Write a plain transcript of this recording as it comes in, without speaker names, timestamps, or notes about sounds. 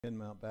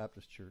Kinmount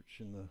Baptist Church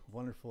in the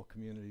wonderful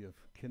community of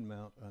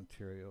Kinmount,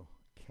 Ontario,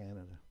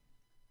 Canada.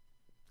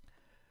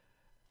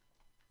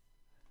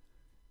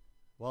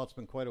 Well, it's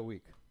been quite a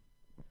week.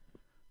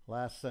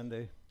 Last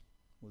Sunday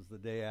was the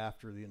day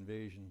after the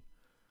invasion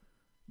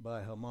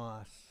by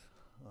Hamas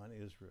on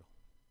Israel.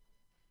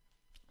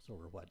 So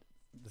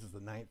this is the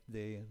 9th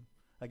day, and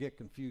I get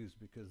confused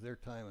because their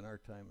time and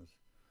our time is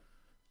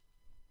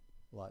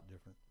a lot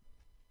different.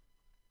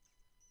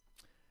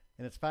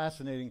 And it's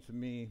fascinating to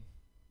me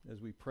as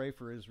we pray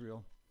for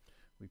Israel,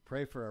 we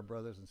pray for our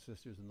brothers and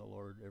sisters in the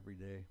Lord every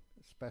day,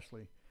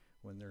 especially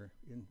when they're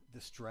in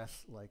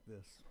distress like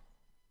this.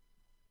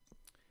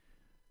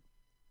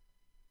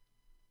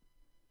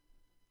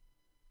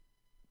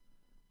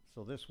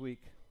 So this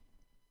week,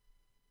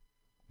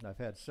 I've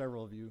had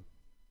several of you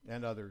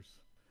and others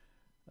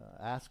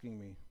asking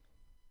me,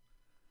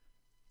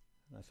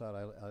 and I thought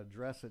I'll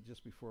address it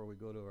just before we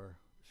go to our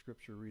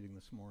scripture reading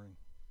this morning.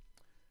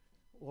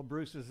 Well,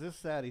 Bruce, is this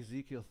that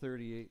Ezekiel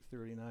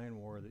 38-39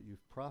 war that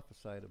you've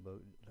prophesied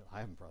about? I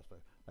haven't prophesied.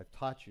 I've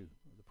taught you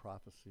the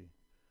prophecy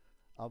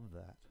of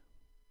that.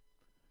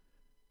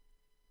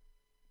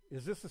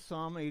 Is this a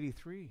Psalm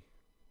 83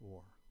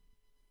 war?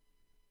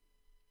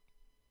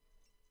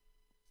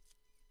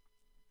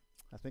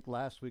 I think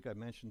last week I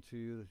mentioned to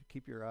you to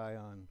keep your eye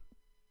on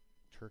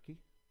Turkey.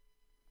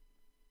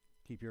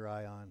 Keep your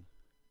eye on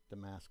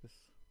Damascus.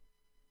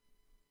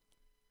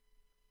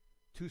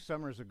 2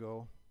 summers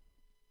ago,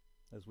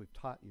 as we've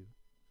taught you,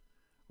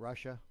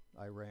 Russia,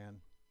 Iran,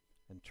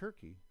 and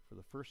Turkey, for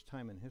the first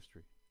time in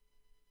history,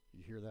 did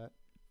you hear that?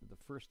 For the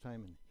first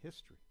time in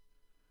history,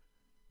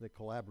 they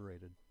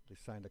collaborated. They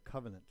signed a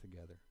covenant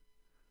together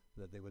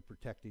that they would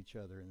protect each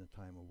other in a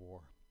time of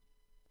war.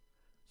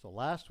 So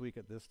last week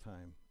at this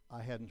time,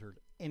 I hadn't heard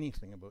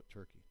anything about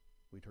Turkey.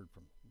 We'd heard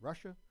from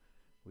Russia.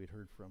 We'd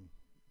heard from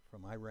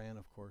Iran,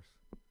 of course.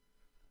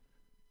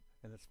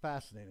 And it's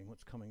fascinating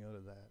what's coming out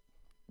of that.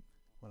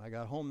 When I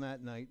got home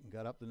that night and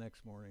got up the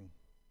next morning,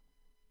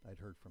 I'd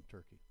heard from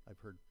Turkey. I've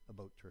heard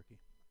about Turkey.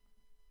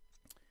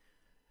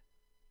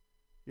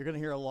 You're going to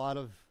hear a lot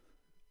of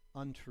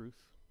untruth.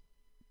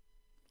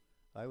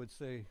 I would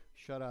say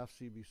shut off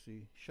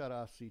CBC, shut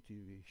off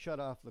CTV, shut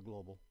off the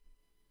Global,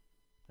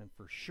 and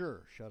for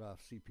sure shut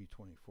off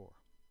CP24.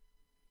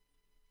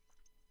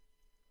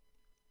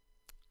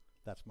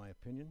 That's my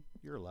opinion.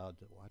 You're allowed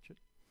to watch it.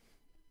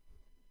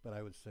 But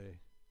I would say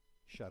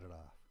shut it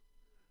off.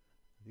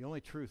 The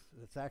only truth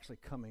that's actually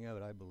coming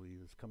out, I believe,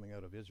 is coming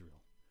out of Israel.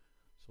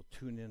 So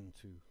tune in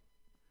to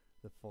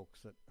the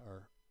folks that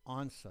are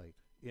on site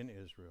in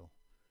Israel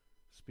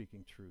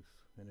speaking truth.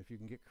 And if you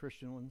can get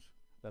Christian ones,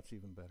 that's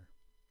even better.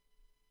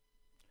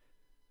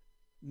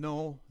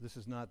 No, this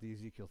is not the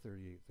Ezekiel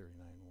 38-39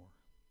 war.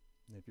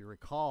 And if you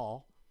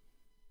recall,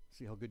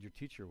 see how good your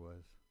teacher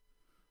was,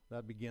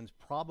 that begins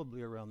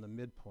probably around the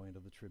midpoint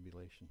of the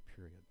tribulation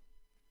period.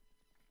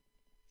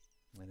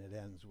 And it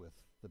ends with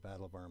the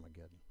Battle of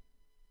Armageddon.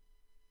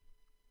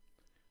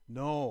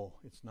 No,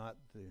 it's not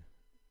the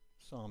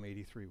Psalm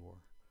 83 war.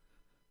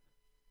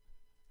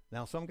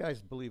 Now, some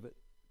guys believe it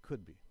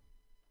could be.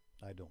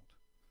 I don't.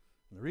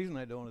 And the reason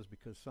I don't is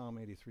because Psalm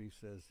 83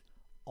 says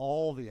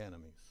all the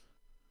enemies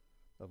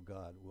of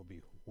God will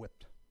be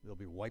whipped. They'll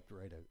be wiped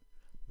right out.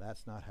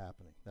 That's not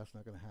happening. That's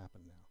not going to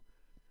happen now.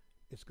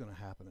 It's going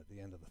to happen at the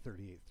end of the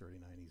 38-39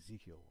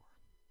 Ezekiel war.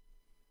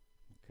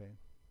 Okay?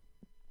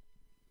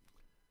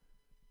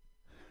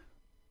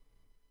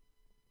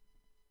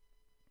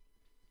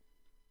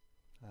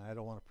 I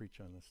don't want to preach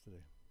on this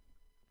today.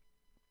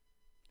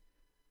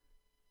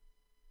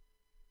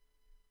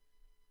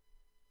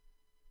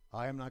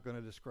 I am not going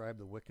to describe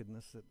the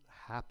wickedness that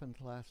happened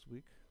last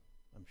week.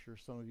 I'm sure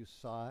some of you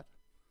saw it.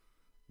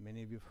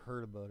 Many of you have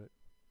heard about it.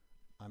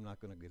 I'm not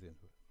going to get into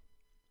it.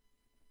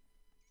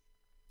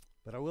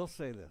 But I will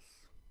say this.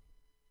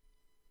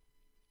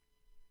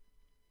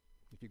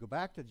 If you go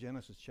back to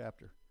Genesis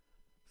chapter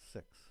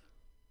 6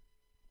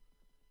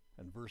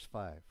 and verse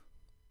 5,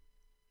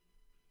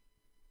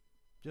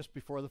 just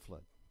before the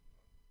flood.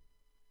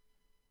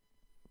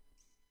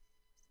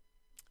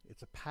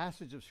 It's a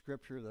passage of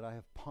scripture that I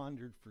have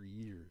pondered for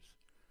years.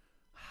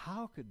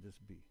 How could this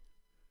be?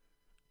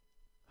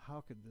 How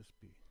could this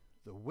be?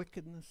 The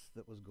wickedness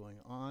that was going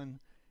on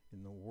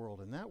in the world.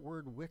 And that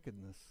word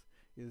wickedness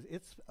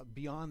it's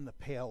beyond the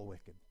pale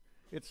wicked.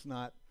 It's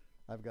not,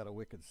 I've got a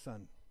wicked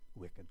son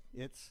wicked.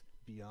 It's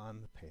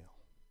beyond the pale.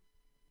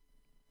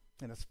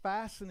 And it's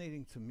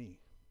fascinating to me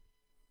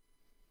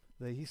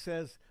that he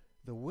says,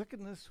 the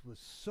wickedness was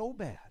so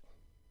bad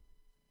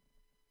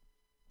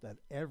that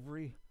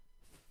every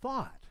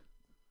thought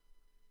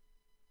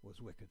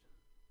was wicked.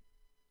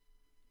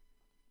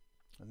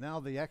 And now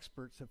the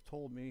experts have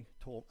told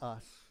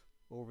us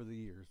over the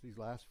years, these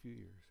last few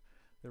years,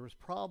 there was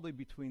probably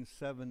between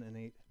 7 and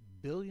 8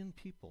 billion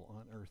people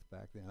on Earth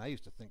back then. I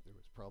used to think there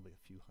was probably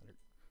a few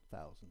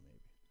 100,000 maybe.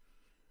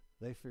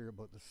 They figure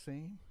about the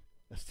same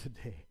as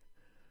today.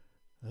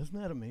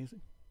 Isn't that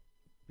amazing?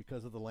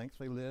 Because of the length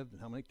they lived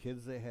and how many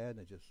kids they had, and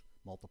it just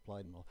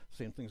multiplied and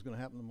same thing's going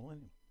to happen in the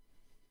millennium.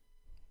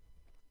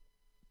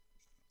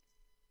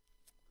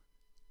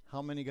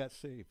 How many got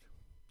saved?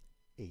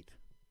 8.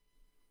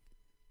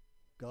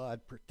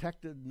 God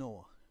protected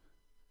Noah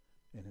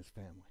and his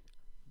family.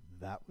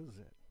 That was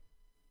it.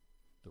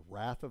 The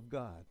wrath of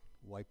God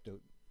wiped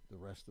out the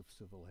rest of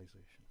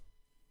civilization.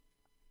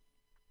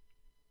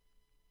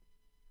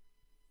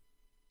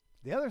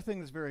 The other thing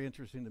that's very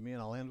interesting to me,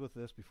 and I'll end with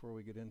this before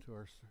we get into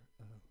our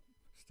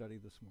study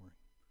this morning.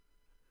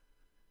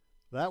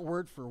 That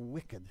word for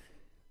wicked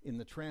in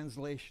the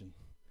translation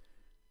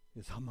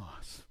is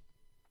Hamas.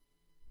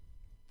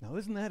 Now,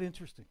 isn't that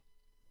interesting?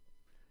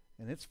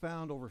 And it's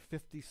found over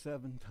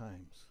 57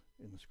 times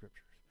in the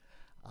scriptures.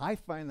 I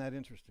find that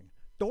interesting.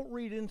 Don't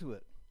read into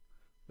it,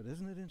 but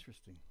isn't it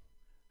interesting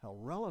how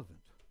relevant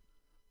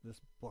this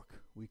book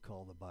we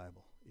call the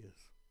Bible is?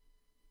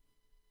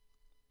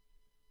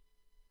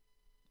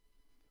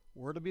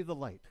 We're to be the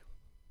light,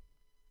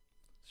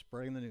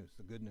 spreading the news,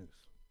 the good news.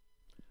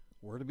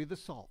 We're to be the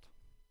salt.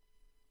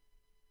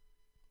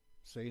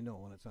 Say no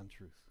when it's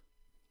untruth.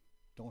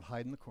 Don't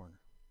hide in the corner.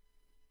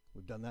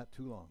 We've done that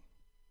too long.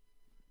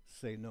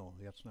 Say no,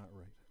 that's not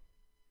right.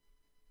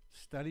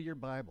 Study your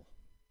Bible.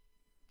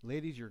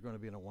 Ladies, you're going to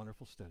be in a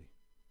wonderful study,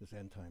 this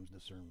end times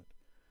discernment.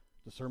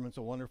 Discernment's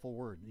a wonderful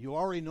word. You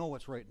already know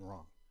what's right and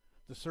wrong.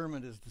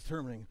 Discernment is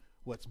determining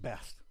what's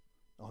best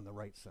on the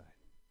right side.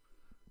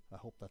 I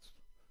hope that's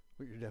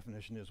what your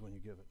definition is when you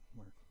give it,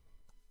 Mark.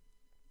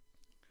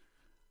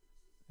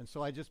 And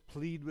so I just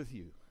plead with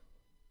you.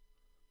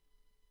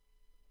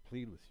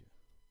 Plead with you.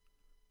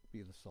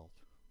 Be the salt,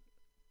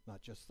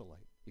 not just the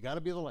light. You got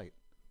to be the light.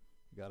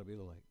 You got to be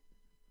the light.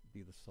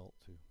 Be the salt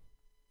too.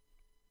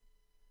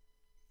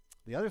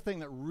 The other thing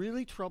that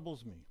really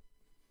troubles me,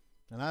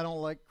 and I don't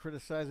like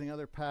criticizing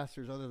other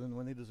pastors other than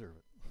when they deserve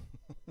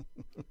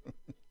it.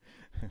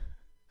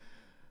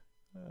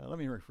 Let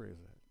me rephrase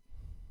that.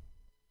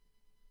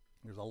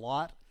 There's a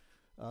lot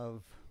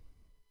of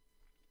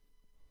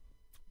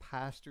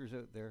pastors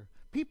out there,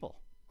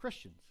 people,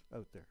 Christians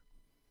out there,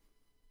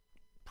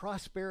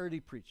 prosperity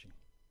preaching.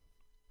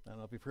 I don't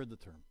know if you've heard the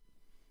term.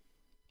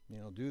 You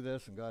know, do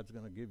this and God's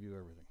going to give you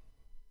everything.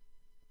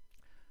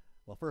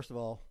 Well, first of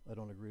all, I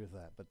don't agree with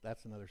that, but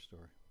that's another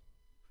story.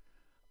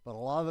 But a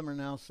lot of them are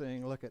now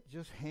saying, look,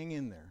 just hang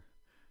in there.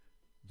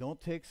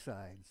 Don't take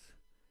sides,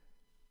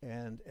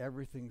 and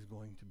everything's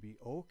going to be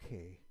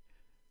okay.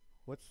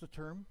 What's the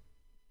term?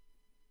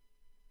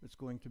 It's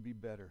going to be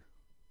better.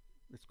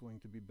 It's going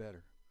to be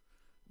better.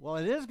 Well,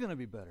 it is going to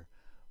be better,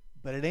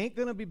 but it ain't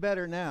going to be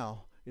better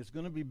now. It's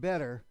going to be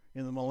better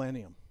in the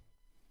millennium.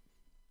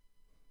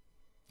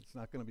 It's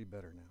not going to be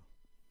better now.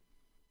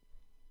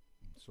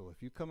 So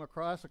if you come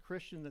across a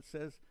Christian that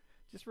says,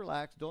 just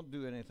relax, don't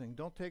do anything,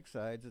 don't take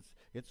sides,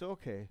 it's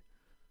okay,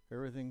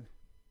 everything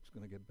is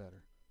going to get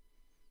better.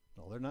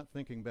 No, they're not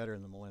thinking better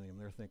in the millennium.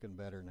 They're thinking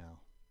better now.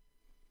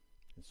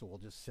 And so we'll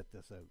just sit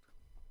this out.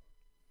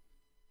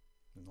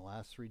 In the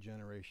last 3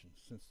 generations,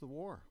 since the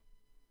war,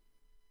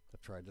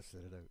 I've tried to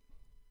sit it out.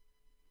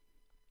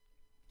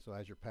 So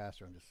as your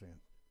pastor, I'm just saying,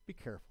 be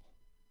careful.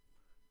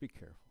 Be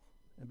careful.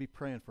 And be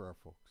praying for our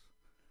folks.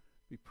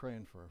 Be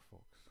praying for our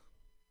folks.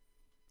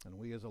 And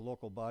we as a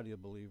local body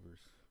of believers,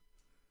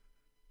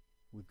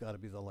 we've got to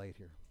be the light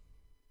here.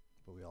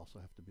 But we also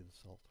have to be the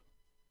salt.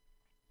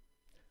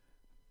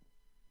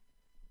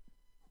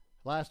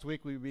 Last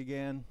week we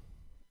began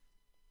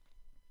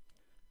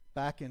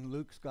back in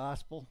Luke's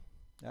Gospel.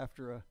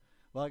 After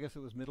I guess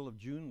it was middle of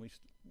June, we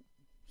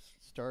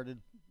started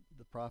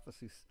the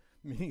prophecy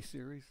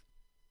mini-series.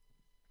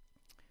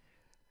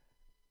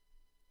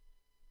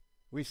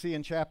 We see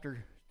in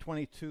chapter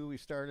 22, we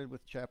started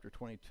with chapter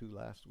 22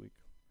 last week,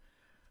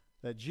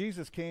 that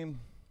Jesus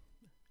came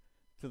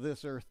to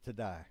this earth to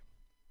die.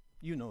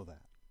 You know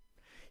that.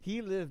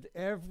 He lived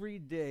every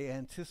day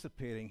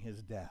anticipating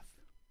his death.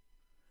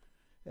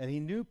 And he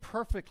knew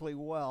perfectly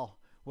well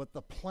what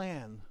the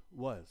plan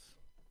was.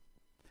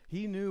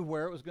 He knew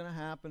where it was going to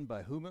happen,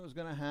 by whom it was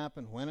going to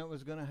happen, when it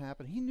was going to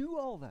happen. He knew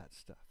all that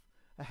stuff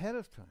ahead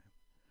of time.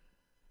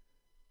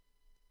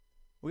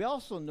 We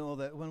also know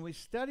that when we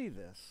study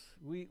this,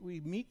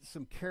 we meet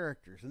some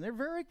characters, and they're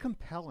very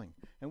compelling.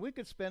 And we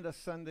could spend a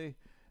Sunday,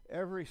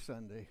 every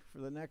Sunday, for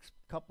the next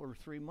couple or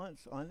 3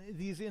 months on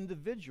these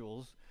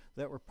individuals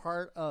that were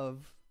part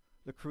of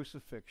the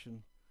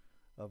crucifixion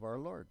of our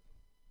Lord.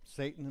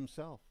 Satan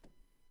himself,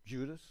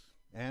 Judas,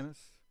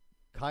 Annas,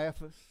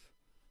 Caiaphas,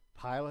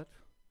 Pilate,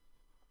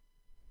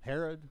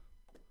 Herod,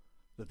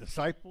 the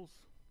disciples.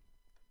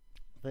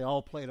 They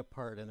all played a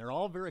part, and they're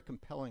all very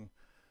compelling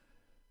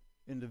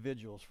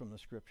individuals from the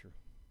scripture.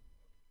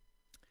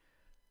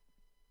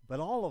 But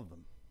all of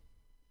them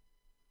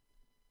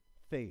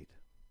fade.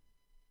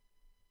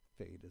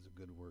 Fade is a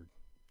good word.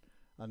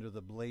 Under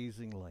the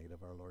blazing light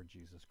of our Lord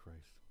Jesus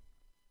Christ.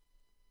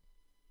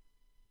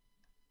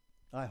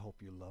 I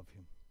hope you love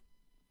him.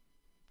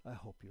 I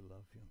hope you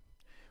love him.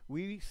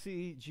 We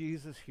see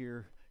Jesus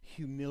here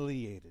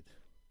humiliated,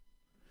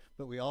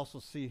 but we also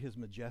see his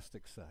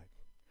majestic side.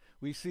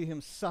 We see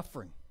him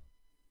suffering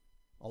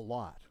a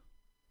lot,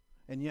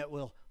 and yet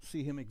we'll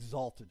see him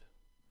exalted.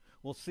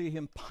 We'll see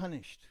him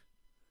punished,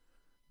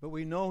 but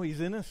we know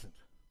he's innocent.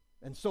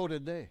 and so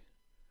did they.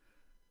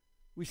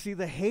 We see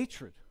the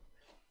hatred,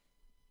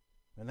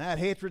 and that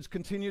hatred's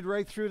continued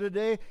right through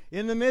today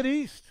in the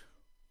Mideast.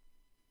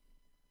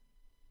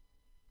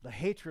 The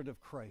hatred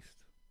of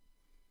Christ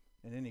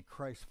and any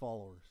Christ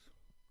followers.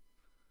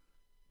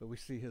 But we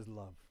see his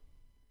love.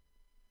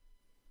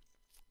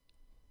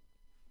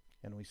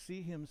 And we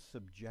see him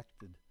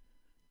subjected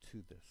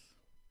to this.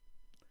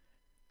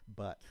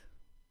 But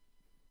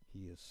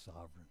he is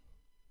sovereign.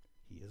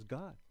 He is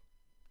God.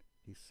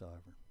 He's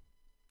sovereign.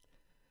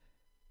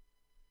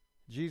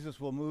 Jesus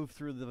will move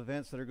through the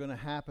events that are going to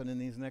happen in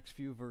these next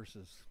few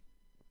verses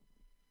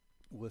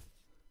with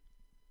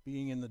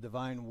being in the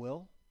divine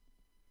will,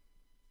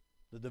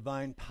 the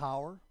divine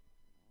power,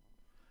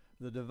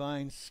 the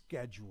divine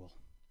schedule.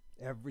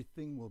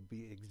 Everything will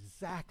be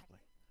exactly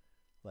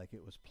like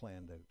it was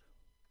planned out.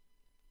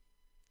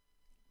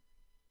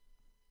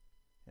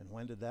 And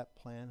when did that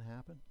plan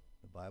happen?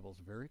 The Bible's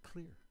very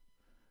clear.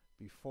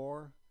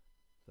 Before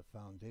the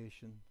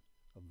foundation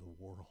of the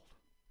world.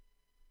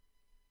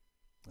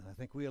 And I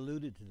think we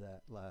alluded to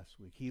that last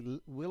week. He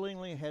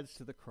willingly heads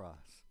to the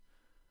cross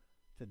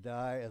to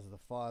die as the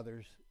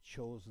Father's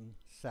chosen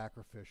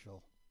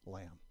sacrificial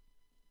lamb.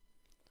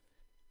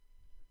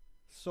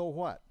 So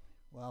what?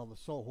 Well, the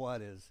so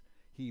what is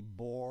he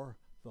bore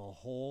the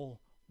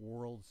whole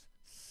world's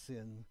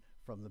sin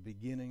from the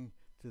beginning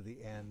to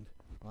the end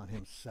on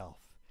himself.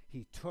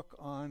 He took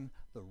on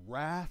the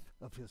wrath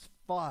of his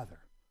Father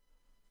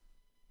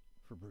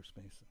for Bruce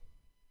Mason,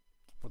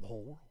 for the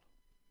whole world,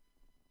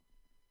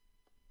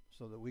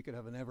 so that we could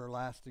have an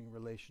everlasting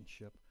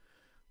relationship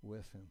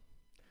with him.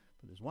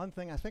 But there's one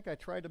thing I think I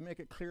tried to make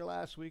it clear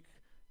last week,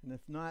 and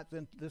if not,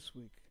 then this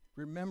week.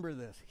 Remember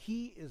this.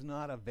 He is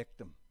not a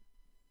victim.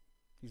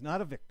 He's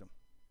not a victim.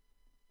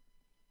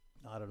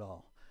 Not at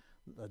all.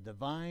 The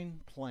divine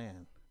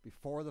plan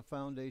before the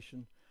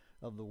foundation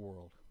of the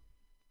world,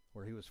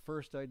 where he was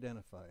first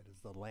identified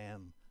as the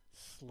Lamb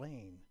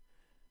slain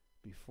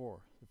before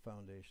the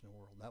foundation of the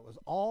world. That was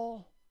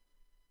all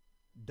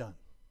done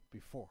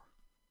before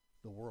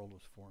the world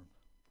was formed.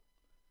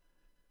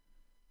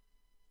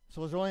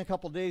 So there's only a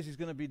couple days he's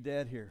going to be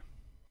dead here.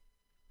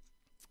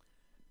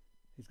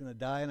 He's going to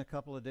die in a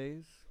couple of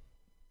days.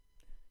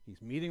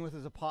 He's meeting with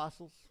his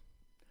apostles.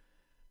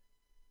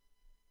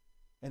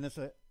 And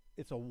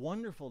it's a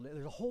wonderful day.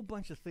 There's a whole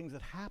bunch of things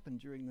that happen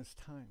during this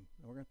time.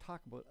 And we're going to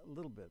talk about a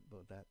little bit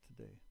about that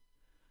today.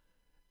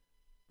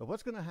 But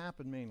what's going to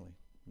happen mainly,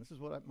 this is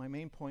what my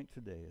main point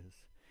today is,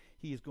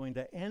 he is going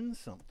to end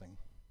something,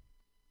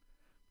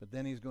 but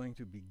then he's going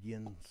to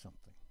begin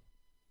something.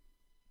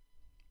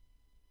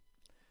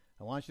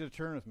 I want you to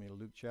turn with me to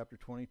Luke chapter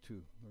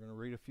 22. We're going to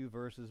read a few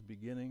verses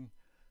beginning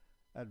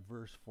at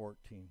verse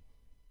 14.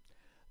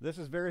 This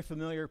is a very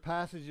familiar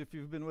passage if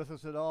you've been with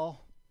us at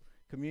all.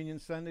 Communion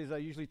Sundays, I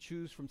usually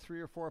choose from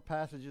 3 or 4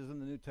 passages in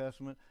the New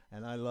Testament,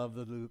 and I love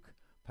the Luke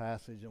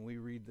passage, and we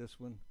read this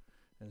one,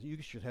 and you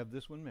should have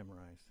this one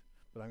memorized,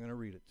 but I'm going to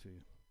read it to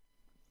you.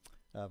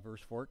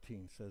 Verse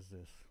 14 says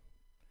this,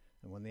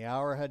 "And when the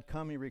hour had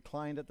come, he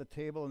reclined at the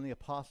table, and the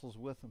apostles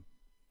with him.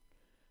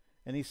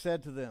 And he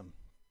said to them,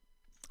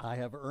 I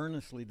have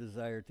earnestly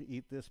desired to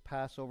eat this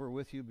Passover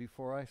with you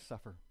before I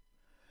suffer.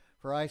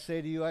 For I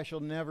say to you, I shall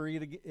never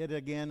eat it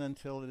again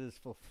until it is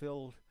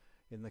fulfilled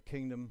in the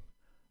kingdom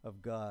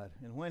of God.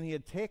 And when he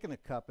had taken a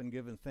cup and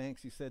given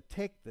thanks, he said,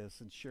 Take this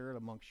and share it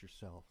amongst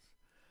yourselves.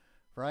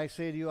 For I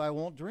say to you, I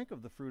won't drink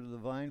of the fruit of the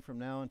vine from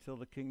now until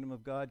the kingdom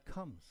of God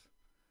comes."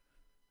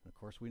 And of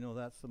course, we know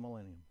that's the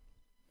millennium.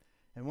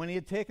 "And when he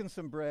had taken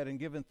some bread and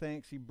given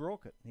thanks, he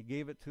broke it. He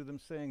gave it to them,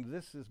 saying,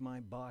 This is my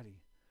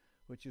body,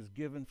 which is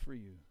given for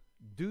you.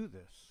 Do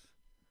this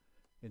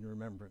in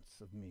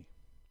remembrance of me.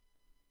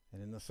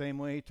 And in the same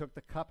way, he took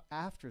the cup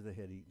after they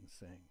had eaten,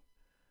 saying,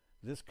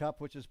 This cup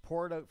which is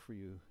poured out for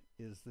you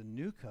is the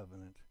new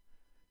covenant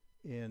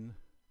in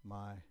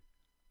my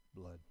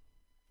blood."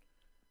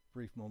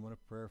 Brief moment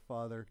of prayer.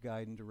 Father,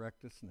 guide and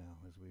direct us now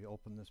as we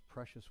open this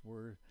precious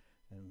word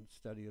and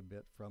study a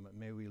bit from it.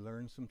 May we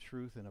learn some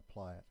truth and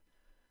apply it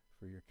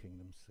for your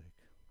kingdom's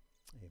sake.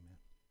 Amen.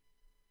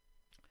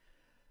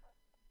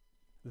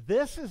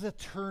 This is a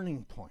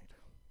turning point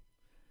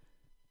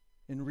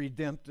in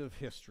redemptive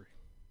history.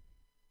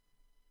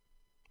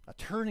 A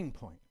turning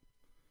point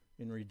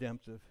in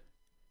redemptive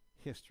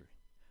history.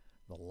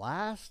 The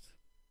last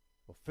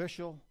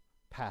official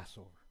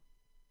Passover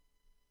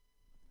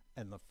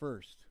and the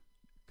first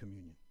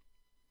communion.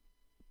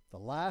 The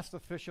last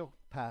official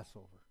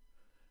Passover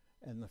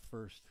and the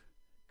first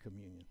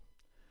communion.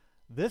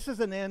 This is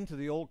an end to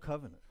the old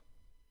covenant.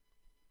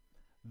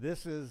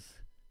 This is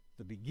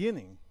the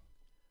beginning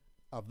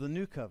of the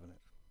new covenant.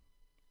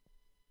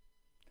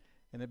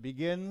 And it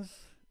begins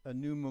a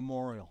new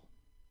memorial.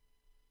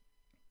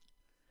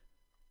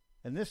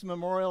 And this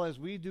memorial, as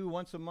we do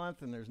once a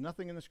month, and there's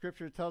nothing in the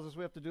scripture that tells us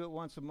we have to do it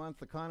once a month,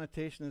 the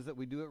connotation is that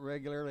we do it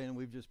regularly and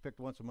we've just picked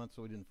once a month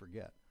so we didn't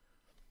forget.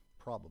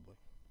 Probably.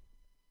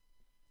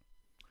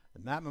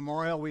 In that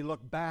memorial, we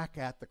look back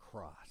at the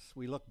cross.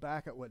 We look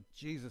back at what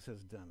Jesus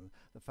has done,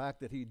 the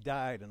fact that he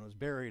died and was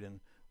buried and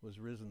was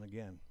risen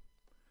again.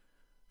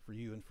 for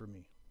you and for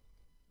me.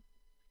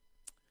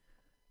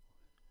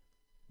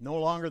 No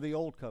longer the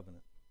old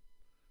covenant.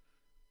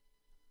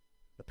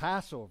 The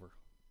Passover.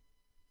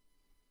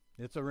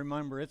 It's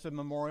a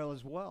memorial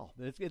as well.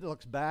 It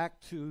looks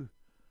back to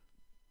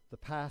the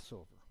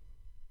Passover,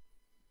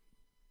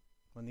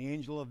 when the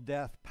angel of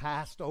death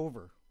passed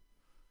over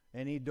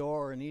any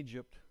door in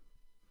Egypt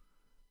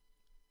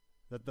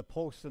that the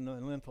posts and the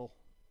lintel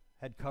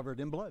had covered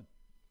in blood.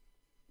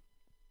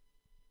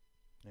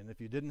 And if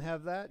you didn't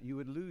have that, you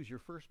would lose your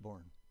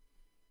firstborn.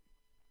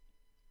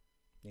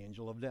 The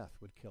angel of death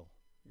would kill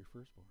your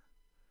firstborn.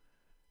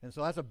 And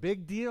so that's a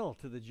big deal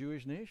to the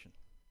Jewish nation.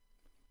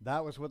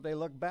 That was what they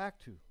looked back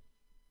to.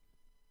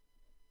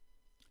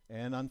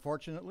 And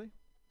unfortunately,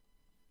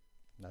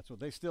 that's what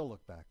they still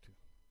look back to.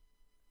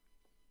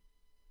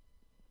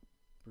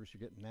 Bruce,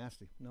 you're getting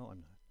nasty. No, I'm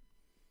not.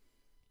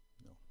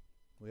 No.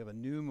 We have a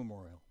new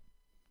memorial.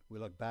 We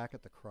look back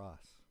at the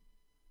cross.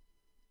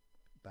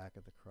 Back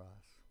at the cross.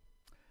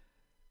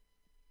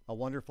 A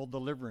wonderful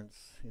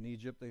deliverance. In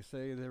Egypt, they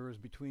say there was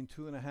between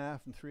 2.5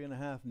 and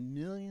 3.5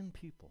 million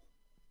people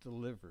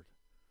delivered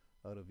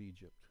out of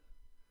Egypt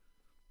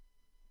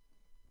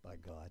by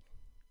God.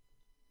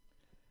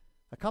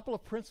 A couple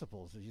of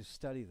principles as you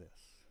study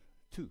this.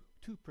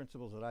 Two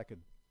principles that I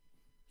could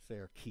say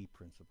are key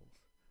principles.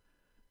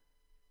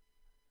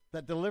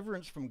 That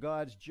deliverance from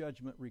God's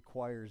judgment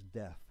requires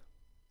death.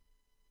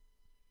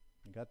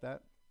 You got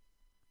that?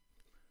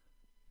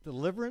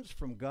 Deliverance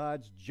from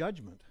God's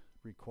judgment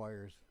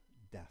requires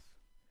death.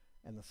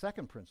 And the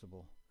second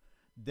principle,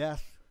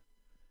 death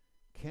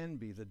can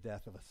be the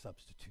death of a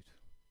substitute.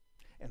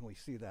 And we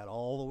see that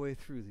all the way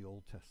through the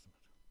Old Testament,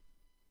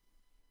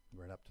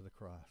 right up to the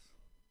cross.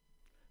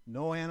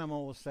 No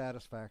animal was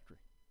satisfactory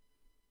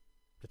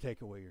to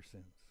take away your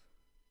sins.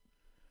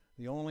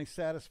 The only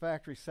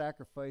satisfactory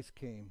sacrifice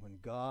came when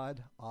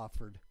God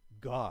offered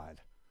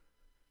God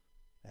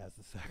as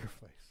the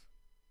sacrifice.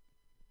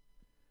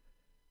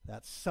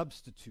 That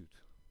substitute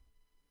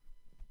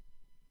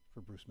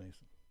for Bruce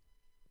Mason,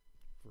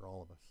 for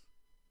all of us.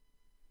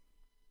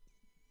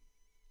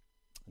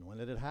 And when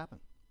did it happen?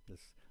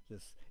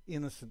 This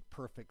innocent,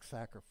 perfect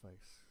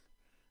sacrifice.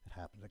 It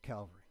happened at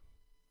Calvary.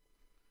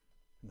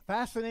 And the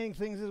fascinating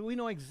thing is we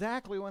know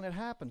exactly when it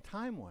happened,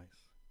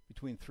 time-wise,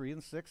 between 3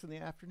 and 6 in the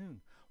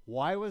afternoon.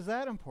 Why was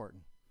that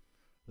important?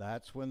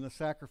 That's when the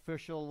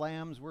sacrificial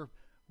lambs were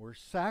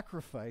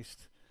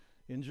sacrificed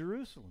in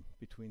Jerusalem,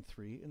 between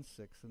 3 and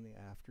 6 in the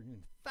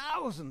afternoon.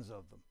 Thousands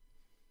of them.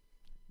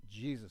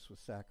 Jesus was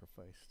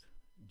sacrificed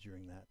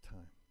during that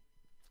time.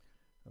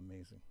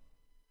 Amazing.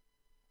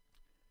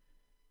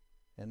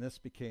 And this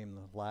became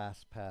the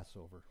last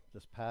Passover,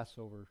 this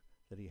Passover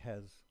that he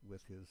has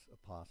with his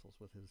apostles,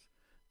 with his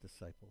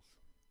disciples.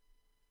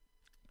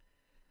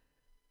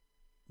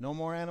 No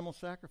more animal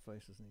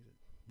sacrifices needed.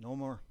 No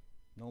more.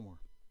 No more.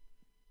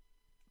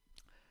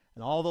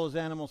 And all those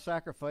animal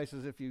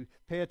sacrifices, if you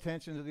pay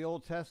attention to the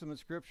Old Testament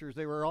scriptures,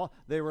 they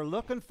were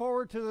looking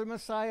forward to the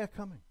Messiah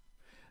coming.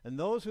 And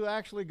those who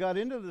actually got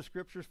into the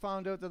scriptures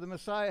found out that the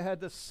Messiah had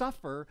to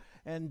suffer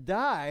and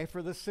die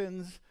for the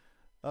sins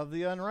of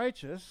the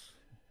unrighteous,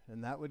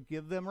 and that would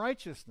give them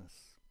righteousness.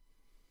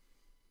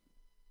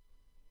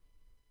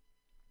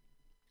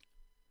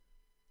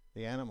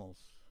 The animals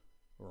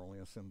were only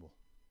a symbol.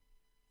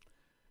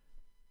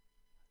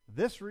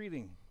 This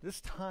reading,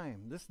 this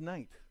time, this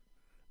night,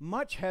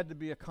 much had to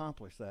be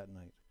accomplished that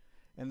night.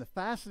 And the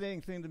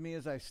fascinating thing to me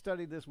as I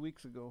studied this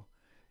weeks ago,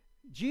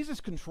 Jesus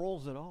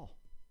controls it all.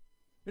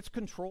 It's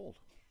controlled.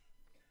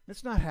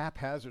 It's not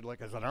haphazard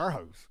like it's in our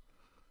house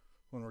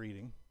when we're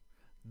eating.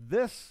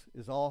 This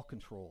is all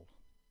controlled.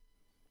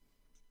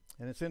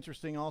 And it's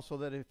interesting also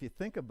that if you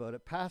think about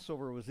it,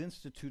 Passover was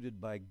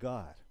instituted by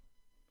God.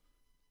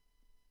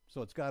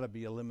 So it's got to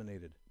be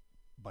eliminated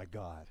by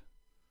God.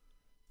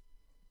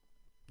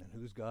 And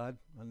who's God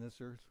on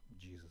this earth?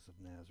 Jesus of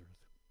Nazareth.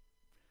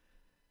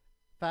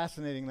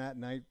 Fascinating that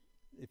night.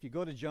 If you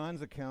go to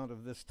John's account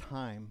of this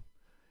time,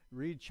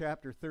 read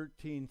chapter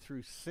 13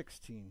 through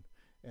 16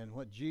 and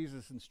what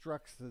Jesus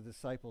instructs the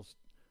disciples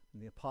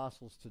and the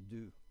apostles to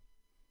do.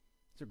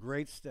 It's a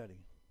great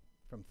study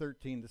from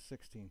 13 to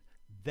 16.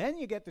 Then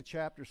you get to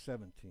chapter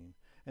 17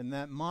 and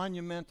that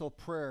monumental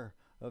prayer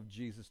of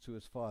Jesus to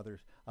his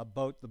fathers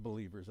about the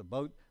believers,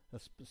 about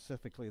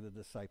specifically the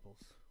disciples.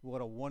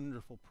 What a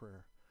wonderful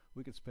prayer.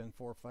 We could spend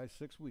 4, 5,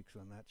 6 weeks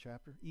on that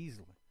chapter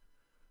easily.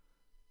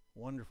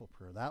 Wonderful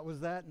prayer. That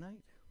was that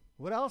night.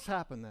 What else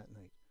happened that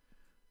night?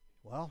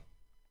 Well,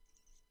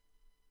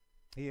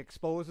 he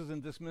exposes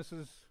and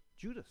dismisses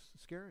Judas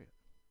Iscariot.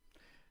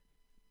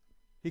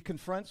 He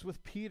confronts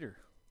with Peter.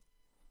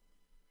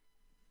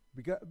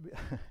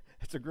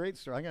 It's a great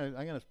story. I'm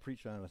going to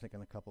preach on it, I think,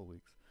 in a couple of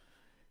weeks.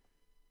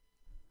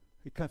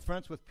 He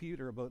confronts with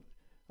Peter about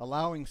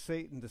allowing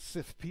Satan to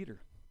sift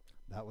Peter.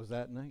 That was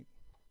that night.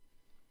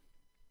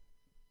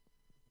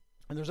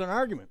 And there's an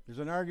argument. There's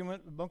an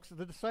argument amongst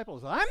the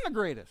disciples. I'm the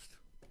greatest.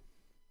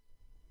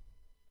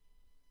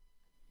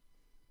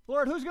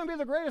 Lord, who's going to be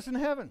the greatest in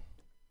heaven?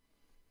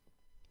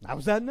 That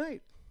was that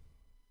night.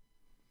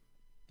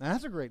 And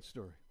that's a great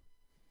story.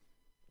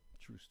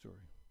 True story.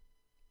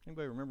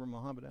 Anybody remember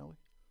Muhammad Ali?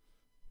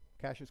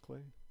 Cassius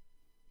Clay?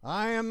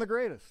 I am the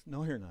greatest.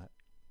 No, you're not.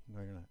 No,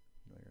 you're not.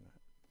 No, you're not.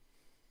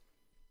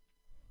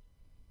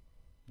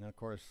 And of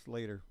course,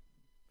 later,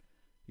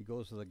 he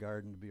goes to the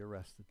garden to be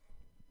arrested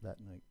that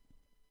night.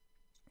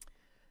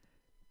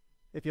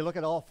 If you look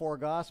at all four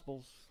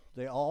Gospels,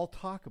 they all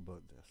talk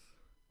about this.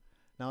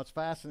 Now, it's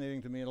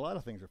fascinating to me, and a lot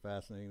of things are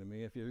fascinating to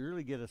me. If you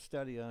really get a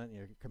study on it,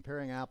 you're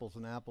comparing apples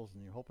and apples,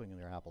 and you're hoping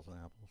they're apples and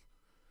apples,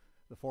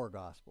 the four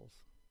Gospels.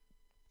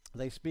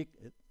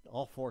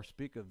 All four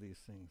speak of these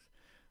things.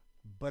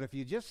 But if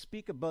you just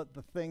speak about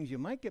the things, you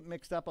might get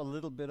mixed up a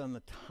little bit on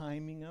the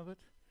timing of it.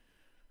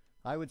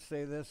 I would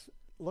say this,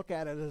 look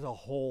at it as a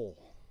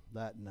whole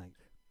that night,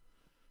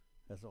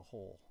 as a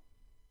whole.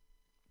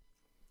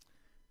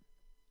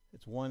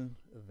 It's one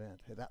event.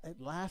 It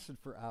lasted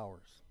for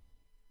hours.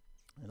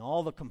 And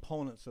all the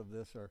components of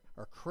this are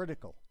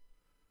critical,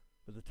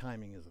 but the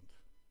timing isn't.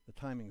 The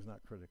timing is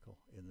not critical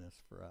in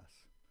this for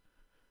us.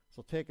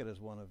 So take it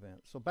as one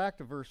event. So back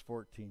to verse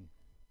 14.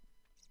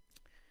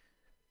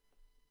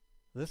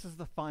 This is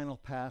the final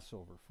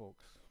Passover,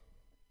 folks.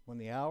 When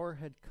the hour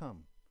had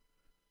come.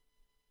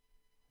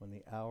 When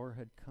the hour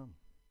had come.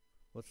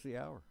 What's the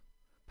hour?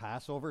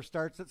 Passover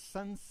starts at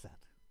sunset.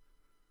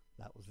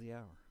 That was the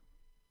hour.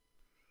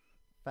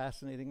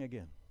 Fascinating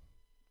again.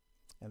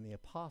 And the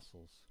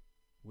apostles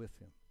with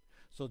him.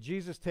 So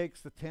Jesus takes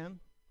the 10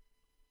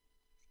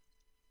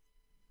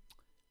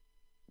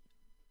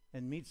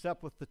 and meets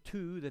up with the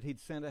 2 that he'd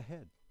sent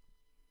ahead.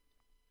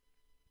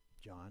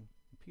 John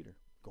and Peter.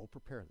 Go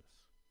prepare this.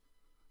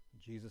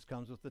 Jesus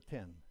comes with the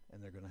 10,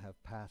 and they're going to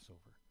have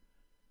Passover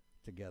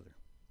together.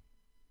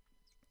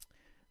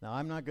 Now,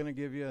 I'm not going to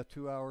give you a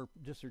 2-hour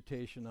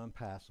dissertation on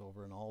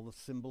Passover and all the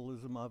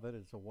symbolism of it.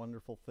 It's a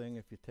wonderful thing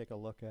if you take a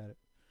look at it.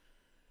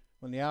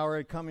 When the hour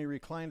had come, he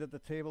reclined at the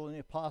table, and the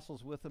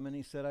apostles with him, and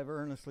he said, I've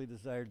earnestly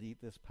desired to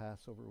eat this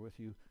Passover with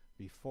you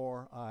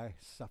before I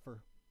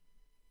suffer.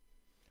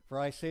 For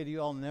I say to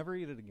you, I'll never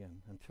eat it again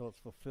until it's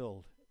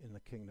fulfilled in the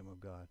kingdom of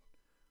God.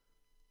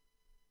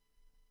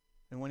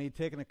 And when he'd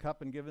taken a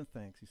cup and given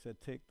thanks, he said,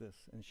 take this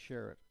and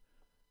share it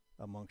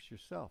amongst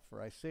yourself.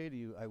 For I say to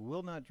you, I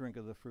will not drink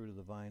of the fruit of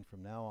the vine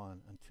from now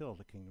on until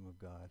the kingdom of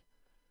God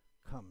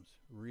comes.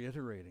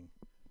 Reiterating,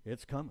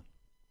 it's coming.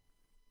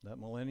 That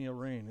millennial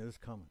reign is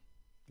coming.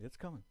 It's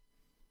coming.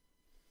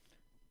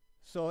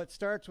 So it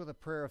starts with a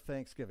prayer of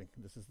thanksgiving.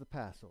 This is the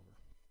Passover.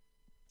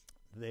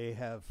 They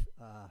have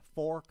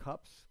 4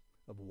 cups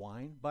of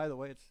wine. By the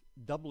way, it's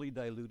doubly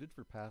diluted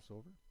for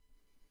Passover.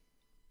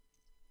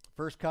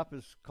 First cup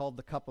is called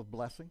the cup of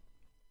blessing.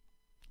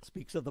 It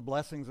speaks of the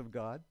blessings of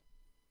God.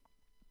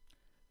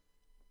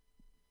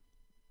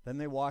 Then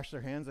they wash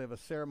their hands. They have a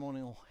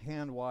ceremonial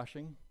hand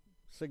washing,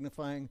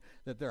 signifying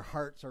that their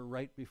hearts are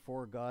right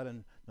before God.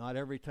 And not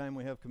every time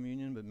we have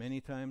communion, but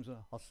many times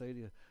I'll say to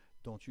you,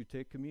 don't you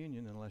take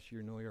communion unless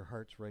you know your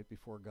heart's right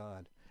before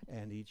God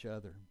and each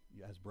other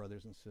as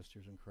brothers and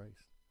sisters in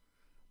Christ.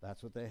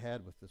 That's what they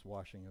had with this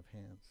washing of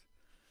hands.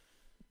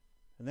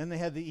 And then they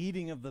had the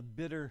eating of the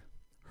bitter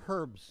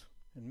herbs.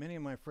 And many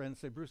of my friends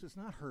say, Bruce, it's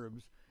not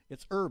herbs,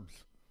 it's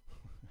herbs.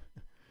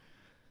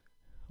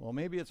 Well,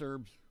 maybe it's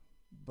herbs,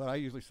 but I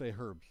usually say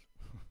herbs.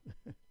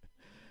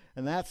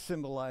 And that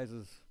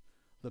symbolizes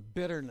the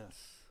bitterness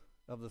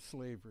of the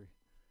slavery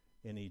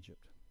in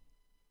Egypt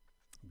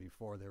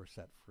before they were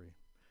set free.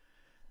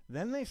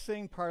 Then they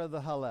sing part of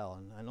the Hallel.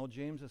 And I know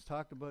James has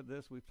talked about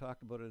this. We've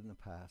talked about it in the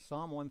past.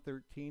 Psalm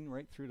 113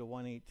 right through to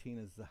 118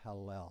 is the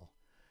Hallel.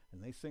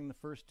 And they sing the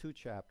first 2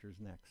 chapters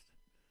next.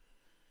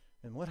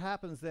 And what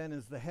happens then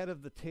is the head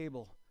of the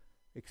table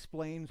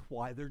explains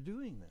why they're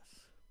doing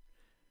this.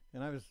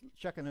 And I was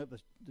checking out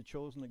the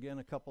Chosen again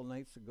a couple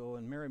nights ago,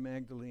 and Mary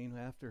Magdalene,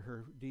 after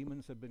her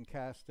demons had been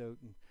cast out,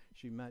 and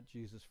she met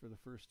Jesus for the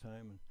first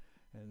time,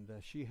 and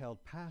she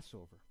held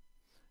Passover.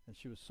 And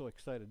she was so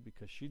excited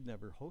because she'd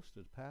never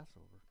hosted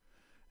Passover.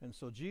 And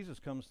so Jesus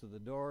comes to the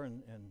door,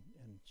 and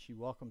she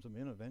welcomes him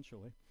in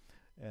eventually.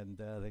 And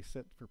they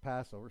sit for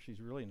Passover.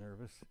 She's really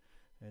nervous.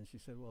 And she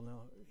said, well,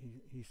 no.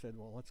 He said,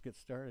 well, let's get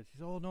started. She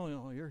said, oh,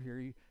 no, you're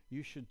here.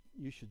 You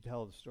should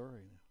tell the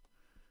story now.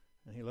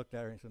 And he looked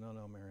at her and he said,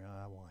 no, Mary,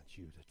 I want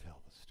you to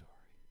tell the story.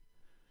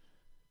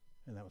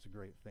 And that was a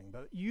great thing.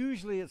 But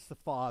usually it's the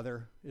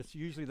father. It's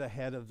usually the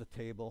head of the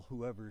table,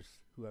 whoever's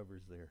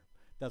there.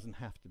 It doesn't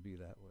have to be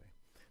that way.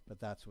 But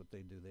that's what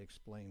they do. They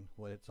explain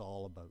what it's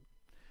all about.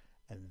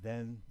 And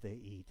then they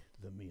eat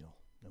the meal.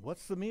 And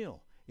what's the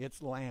meal?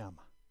 It's lamb.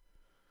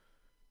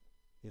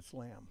 It's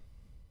lamb.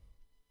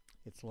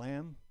 It's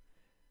lamb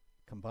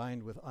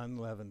combined with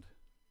unleavened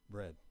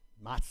bread.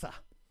 Matzah.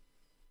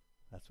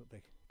 That's what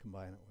they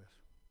combine it with.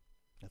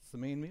 That's the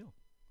main meal.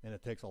 And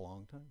it takes a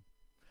long time.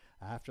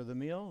 After the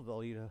meal,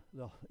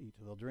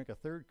 they'll drink a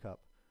 3rd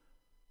cup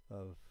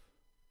of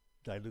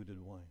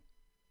diluted wine.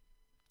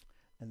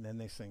 And then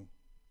they sing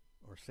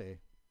or say,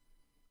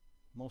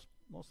 most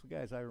of the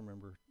guys I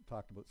remember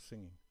talked about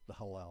singing the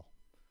Hallel.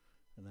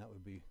 And that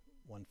would be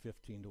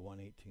 115 to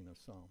 118 of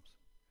Psalms.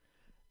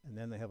 And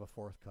then they have a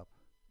 4th cup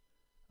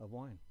of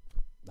wine.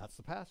 That's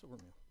the Passover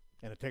meal.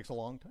 And it takes a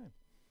long time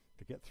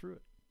to get through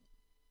it.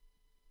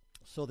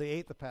 So they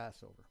ate the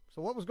Passover.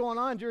 So what was going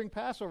on during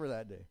Passover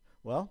that day?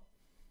 Well,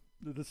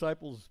 the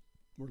disciples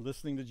were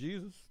listening to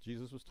Jesus.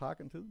 Jesus was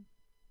talking to them.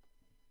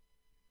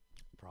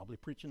 Probably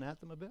preaching at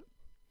them a bit.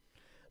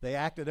 They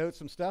acted out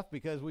some stuff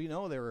because we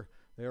know they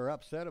were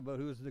upset about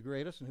who's the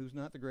greatest and who's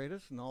not the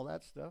greatest and all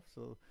that stuff.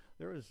 So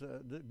there was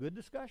a good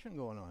discussion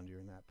going on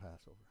during that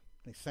Passover.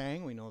 They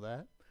sang, we know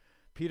that.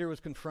 Peter was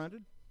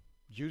confronted.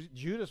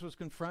 Judas was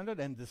confronted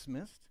and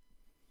dismissed.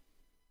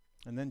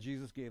 And then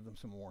Jesus gave them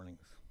some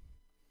warnings.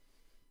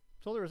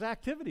 So there was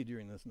activity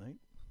during this night.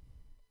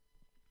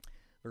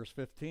 Verse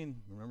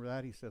 15, remember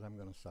that? He said, I'm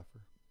going to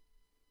suffer.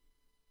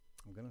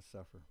 I'm going to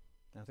suffer.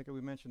 And I think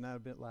we mentioned that a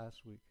bit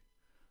last week.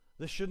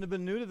 This shouldn't have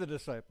been new to the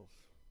disciples.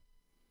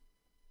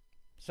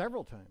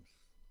 Several times.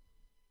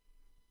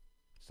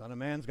 Son of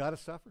Man's got to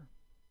suffer.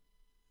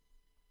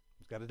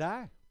 He's got to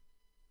die.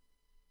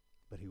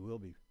 But he will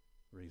be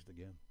raised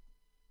again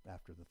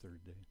after the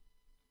third day.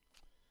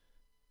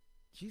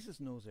 Jesus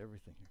knows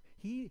everything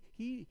here.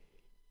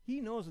 He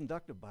knows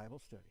inductive Bible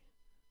study.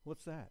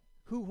 What's that?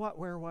 Who, what,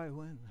 where, why,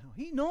 when, how.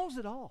 He knows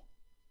it all.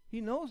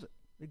 He knows it.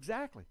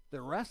 Exactly.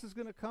 The rest is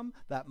going to come.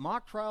 That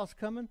mock trial's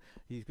coming.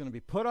 He's going to be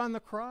put on the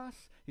cross.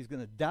 He's going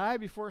to die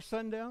before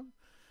sundown.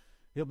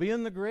 He'll be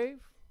in the grave.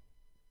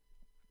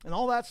 And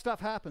all that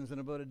stuff happens in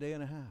about a day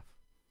and a half.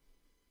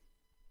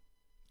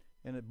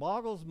 And it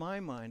boggles my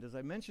mind, as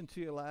I mentioned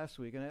to you last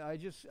week, and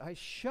I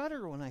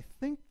shudder when I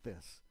think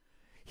this.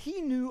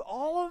 He knew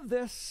all of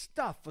this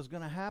stuff was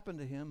going to happen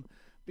to him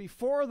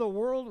before the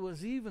world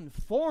was even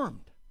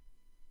formed.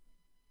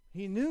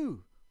 He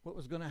knew what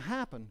was going to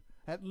happen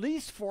at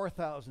least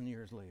 4,000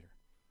 years later.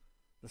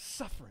 The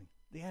suffering,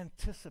 the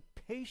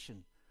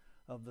anticipation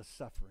of the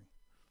suffering.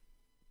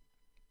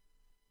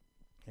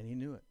 And he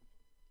knew it.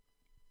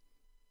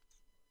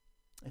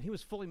 And he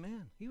was fully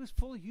man. He was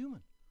fully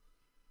human.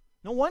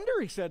 No wonder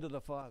he said to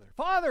the Father,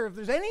 Father, if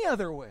there's any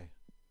other way,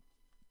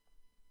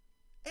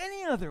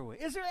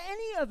 is there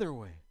any other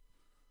way?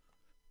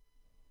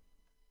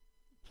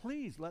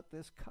 Please let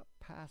this cup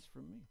pass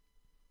from me.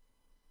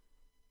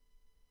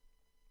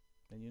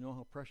 And you know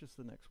how precious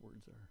the next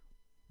words are.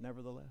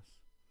 Nevertheless,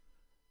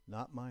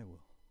 not my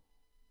will,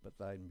 but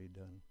thine be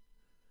done.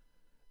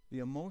 The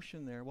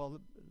emotion there, well,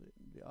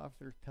 the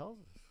author tells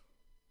us.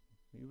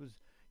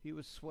 He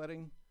was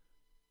sweating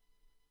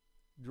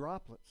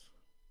droplets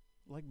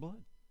like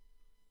blood.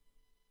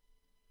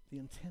 The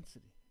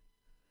intensity.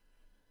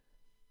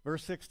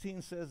 Verse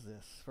 16 says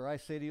this, For I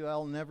say to you,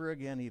 I'll never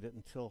again eat it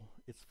until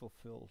it's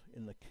fulfilled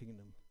in the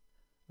kingdom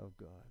of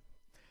God.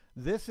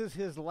 This is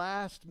his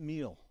last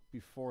meal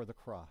before the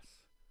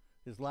cross.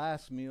 His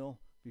last meal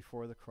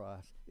before the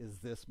cross is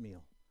this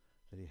meal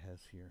that he has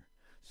here.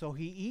 So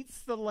he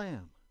eats the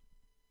lamb,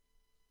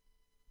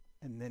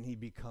 and then he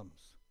becomes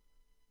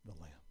the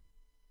lamb.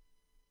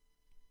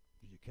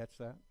 Did you catch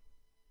that?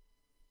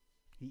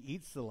 He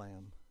eats the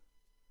lamb,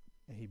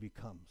 and he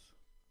becomes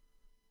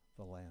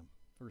the lamb.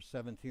 Verse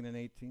 17 and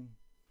 18.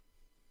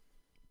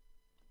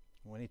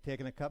 When he'd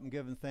taken a cup and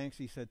given thanks,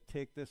 he said,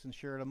 Take this and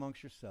share it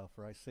amongst yourself,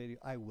 for I say to you,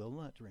 I will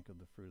not drink of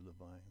the fruit of the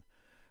vine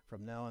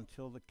from now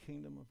until the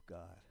kingdom of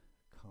God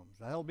comes.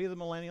 That'll be the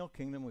millennial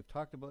kingdom. We've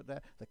talked about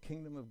that. The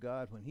kingdom of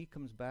God, when he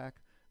comes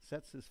back,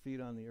 sets his feet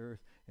on the earth,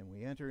 and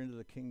we enter into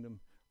the kingdom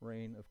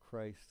reign of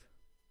Christ.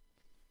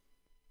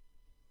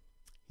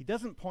 He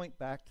doesn't point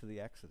back to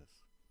the Exodus.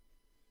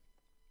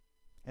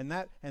 And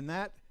that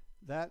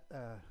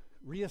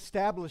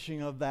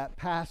reestablishing of that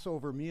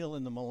Passover meal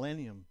in the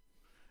millennium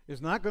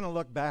is not going to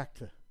look back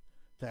to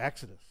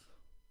Exodus.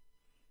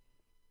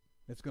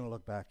 It's going to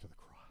look back to the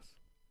cross.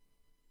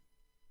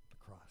 The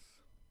cross.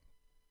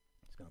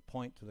 It's going to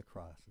point to the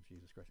cross of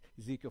Jesus Christ.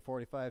 Ezekiel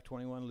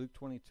 45:21, Luke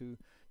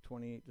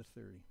 22:28 to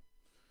 30.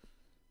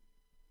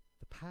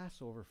 The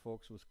Passover,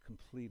 folks, was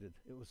completed.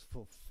 It was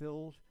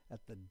fulfilled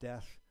at the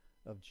death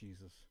of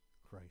Jesus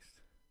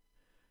Christ.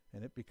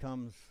 And it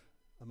becomes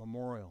a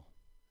memorial.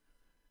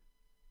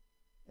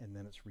 And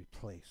then it's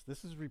replaced.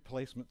 This is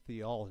replacement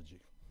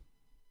theology.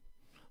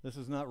 This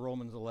is not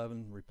Romans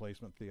 11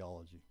 replacement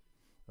theology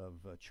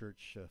of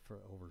church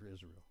over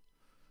Israel.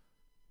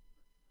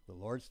 The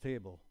Lord's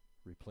table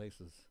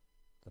replaces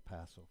the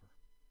Passover.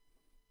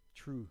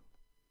 True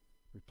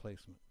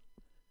replacement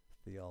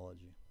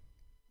theology.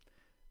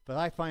 But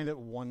I find it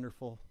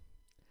wonderful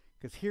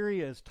because here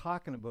he is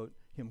talking about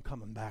him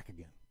coming back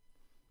again.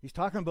 He's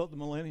talking about the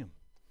millennium.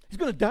 He's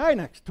going to die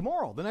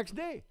tomorrow, the next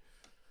day.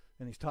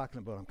 And he's talking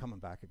about, I'm coming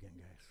back again,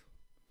 guys.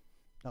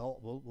 Now,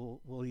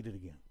 we'll eat it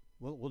again.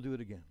 We'll do it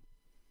again.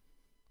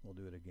 We'll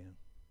do it again.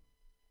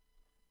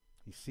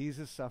 He sees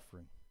his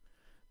suffering,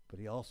 but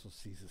he also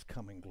sees his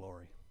coming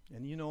glory.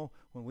 And you know,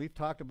 when we've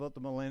talked about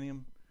the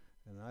millennium,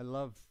 and I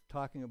love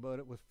talking about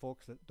it with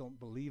folks that don't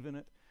believe in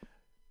it,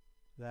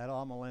 that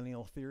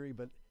all-millennial theory,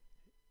 but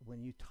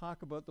when you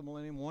talk about the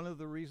millennium, one of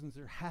the reasons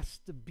there has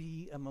to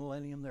be a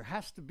millennium, there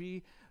has to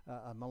be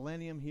a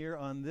millennium here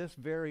on this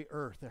very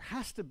earth. There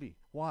has to be.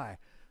 Why?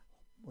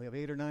 We have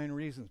 8 or 9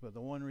 reasons, but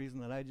the one reason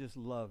that I just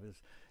love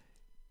is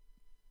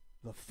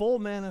the full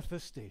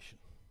manifestation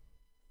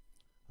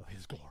of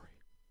his glory.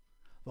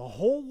 The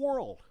whole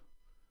world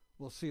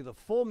will see the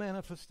full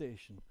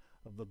manifestation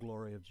of the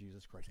glory of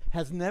Jesus Christ.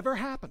 Has never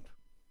happened.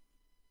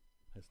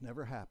 Has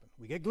never happened.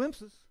 We get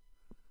glimpses,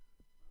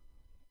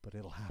 but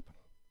it'll happen.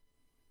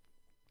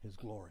 His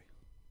glory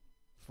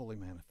fully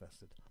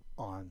manifested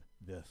on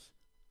this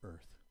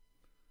earth.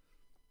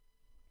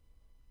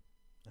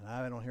 And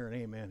I don't hear an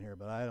amen here,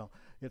 but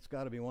it's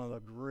got to be one of the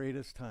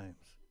greatest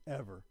times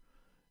ever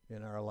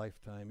in our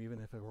lifetime, even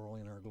if we're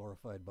only in our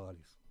glorified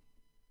bodies.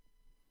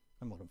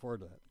 I'm looking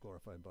forward to that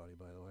glorified body,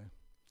 by the way.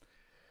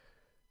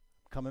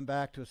 Coming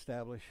back to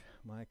establish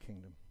my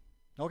kingdom.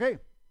 Okay,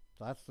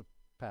 so that's the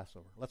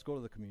Passover. Let's go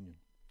to the communion.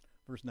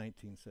 Verse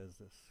 19 says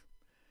this.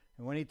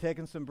 And when he'd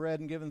taken some bread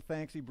and given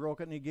thanks, he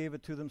broke it and he gave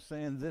it to them,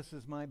 saying, "This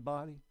is my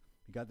body."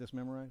 You got this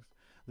memorized?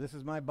 "This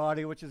is my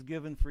body which is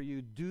given for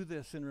you. Do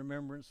this in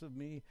remembrance of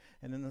me."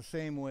 And in the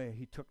same way,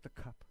 he took the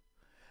cup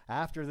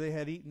after they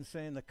had eaten,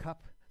 saying,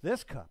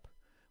 "This cup,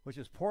 which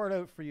is poured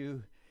out for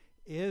you,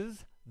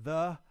 is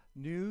the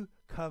new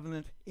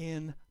covenant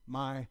in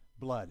my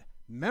blood."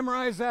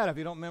 Memorize that if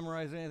you don't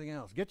memorize anything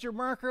else. Get your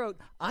marker out.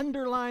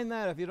 Underline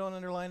that if you don't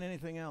underline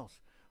anything else.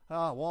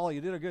 Wally,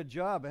 you did a good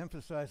job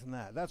emphasizing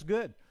that. That's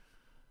good.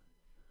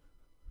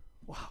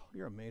 Wow,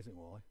 you're amazing,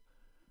 Wally.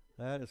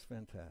 That is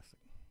fantastic.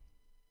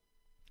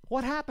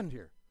 What happened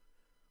here?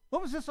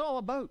 What was this all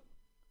about?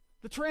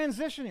 The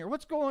transition here.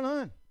 What's going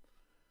on?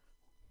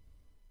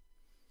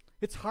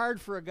 It's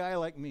hard for a guy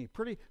like me,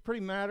 pretty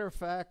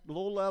matter-of-fact,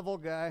 low-level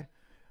guy,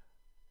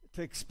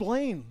 to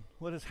explain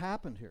what has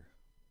happened here.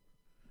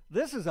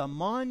 This is a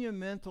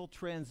monumental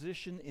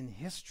transition in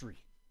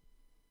history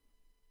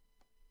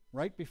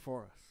right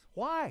before us.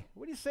 Why?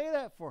 What do you say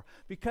that for?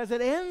 Because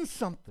it ends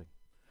something.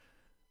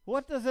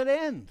 What does it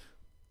end?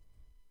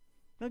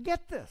 Now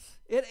get this.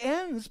 It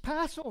ends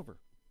Passover.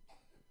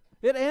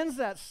 It ends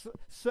that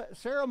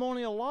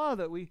ceremonial law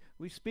that we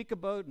speak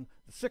about, and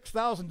the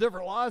 6,000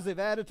 different laws they've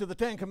added to the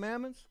 10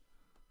 Commandments.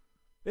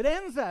 It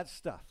ends that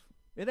stuff.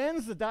 It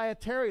ends the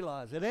dietary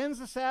laws. It ends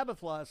the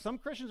Sabbath laws. Some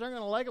Christians aren't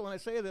going to like it when I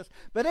say this,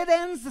 but it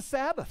ends the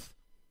Sabbath.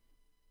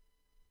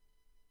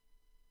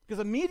 Because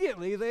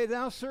immediately they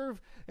now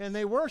serve and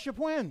they worship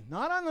when?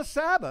 Not on the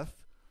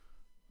Sabbath,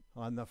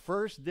 on the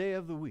first day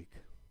of the week.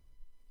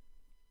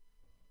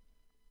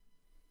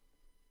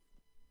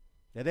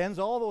 It ends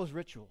all those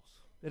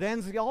rituals. It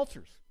ends the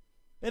altars.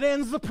 It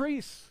ends the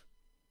priests.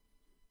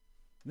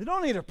 You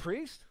don't need a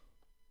priest.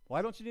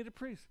 Why don't you need a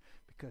priest?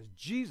 Because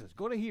Jesus,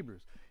 go to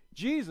Hebrews.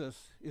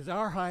 Jesus is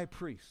our high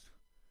priest.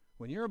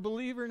 When you're a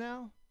believer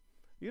now,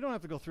 you don't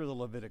have to go through the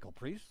Levitical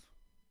priests.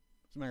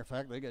 As a matter of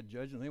fact, they got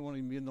judged and they won't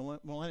even be in the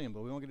millennium,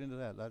 but we won't get into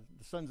that. The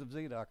sons of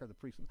Zadok are the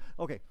priests.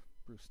 Okay,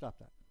 Bruce, stop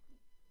that.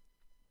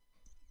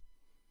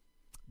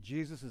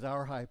 Jesus is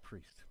our high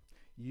priest.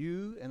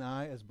 You and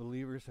I, as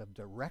believers, have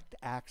direct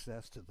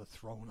access to the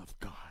throne of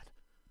God.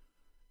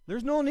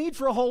 There's no need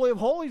for a Holy of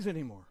Holies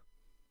anymore.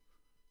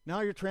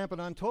 Now you're tramping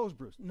on toes,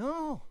 Bruce.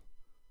 No,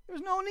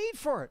 there's no need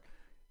for it.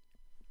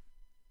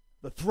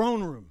 The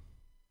throne room.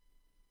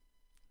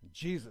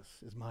 Jesus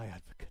is my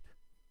advocate.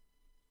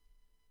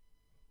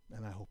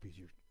 And I hope he's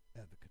your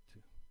advocate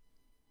too.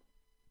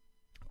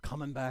 I'm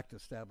coming back to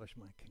establish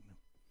my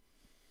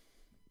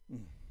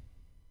kingdom.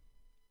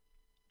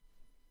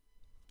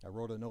 I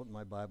wrote a note in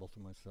my Bible to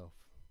myself.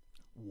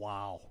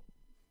 Wow.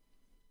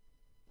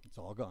 It's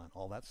all gone.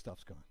 All that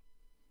stuff's gone.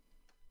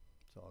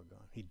 It's all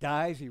gone. He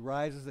dies, he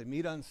rises, they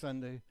meet on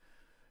Sunday.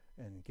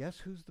 And guess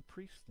who's the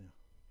priest now?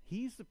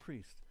 He's the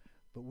priest.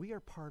 But we are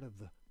part of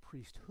the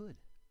priesthood.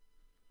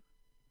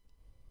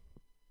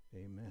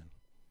 Amen.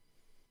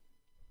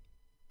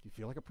 Do you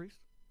feel like a priest?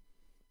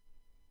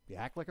 Do you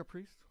act like a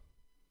priest?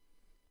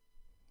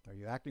 Are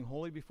you acting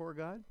holy before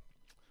God?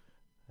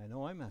 I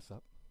know I mess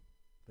up.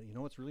 But you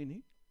know what's really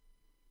neat?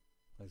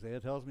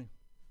 Isaiah tells me,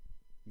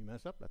 you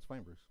mess up, that's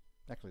fine, Bruce.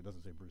 Actually, it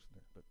doesn't say Bruce in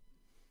there, but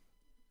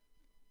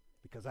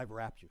because I've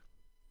wrapped you.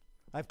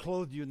 I've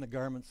clothed you in the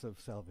garments of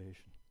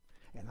salvation,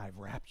 and I've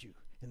wrapped you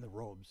in the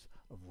robes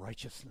of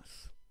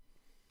righteousness.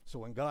 So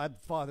when God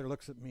Father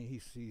looks at me, he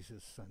sees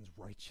his son's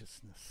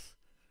righteousness.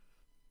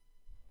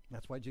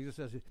 That's why Jesus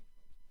says,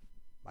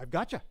 I've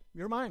got you.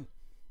 You're mine.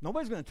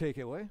 Nobody's going to take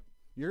it away.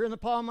 You're in the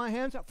palm of my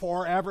hands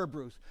forever,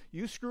 Bruce.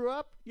 You screw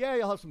up, yeah,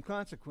 you'll have some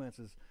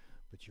consequences,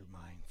 but you're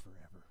mine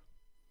forever.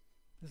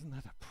 Isn't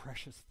that a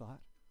precious thought?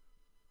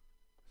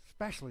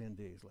 Especially in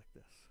days like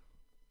this.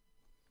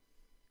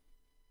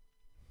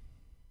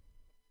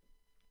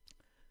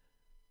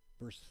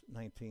 Verse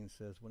 19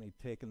 says, when he'd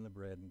taken the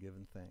bread and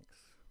given thanks.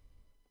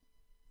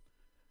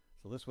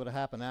 So this would have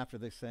happened after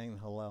they sang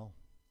Hallel.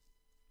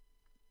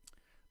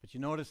 But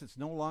you notice it's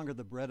no longer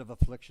the bread of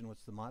affliction,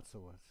 which the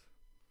matzah was.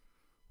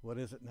 What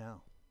is it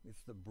now?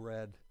 It's the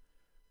bread.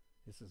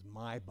 This is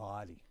my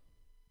body,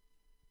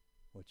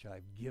 which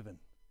I've given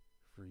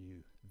for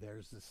you.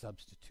 There's the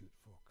substitute,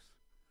 folks.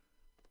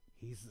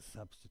 He's the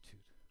substitute.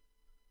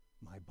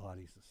 My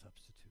body's the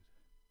substitute.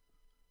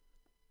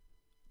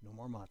 No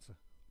more matzah.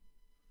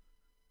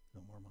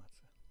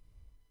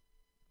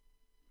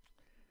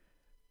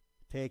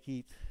 Take,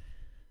 eat.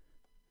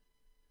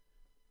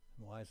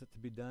 Why is it to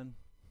be done?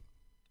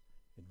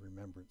 In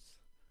remembrance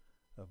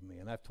of me.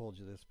 And I've told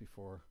you this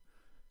before.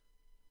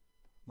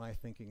 My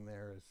thinking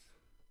there is,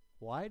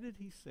 why did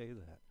he say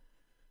that?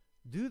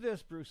 Do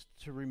this, Bruce,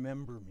 to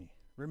remember me.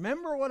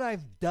 Remember what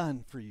I've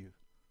done for you.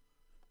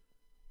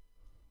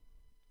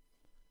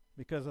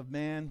 Because of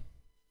man,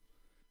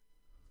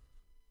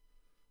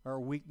 our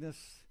weakness,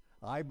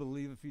 I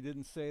believe if he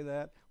didn't say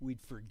that,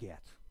 we'd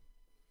forget.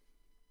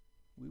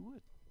 We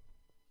would.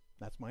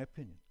 That's my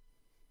opinion.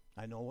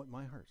 I know what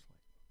my heart's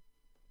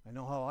like. I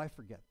know how I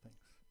forget things.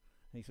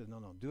 And he says,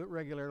 no, do it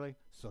regularly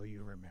so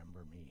you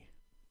remember me.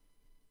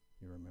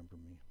 You remember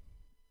me.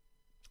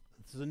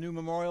 This is a new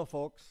memorial,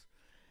 folks.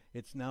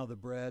 It's now the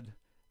bread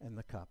and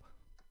the cup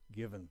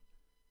given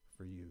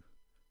for you,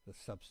 the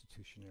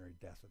substitutionary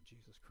death of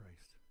Jesus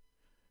Christ.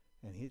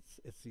 And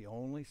it's the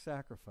only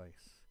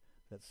sacrifice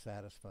that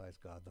satisfies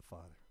God the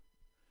Father.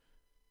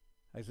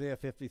 Isaiah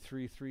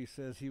 53:3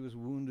 says, he was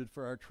wounded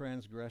for our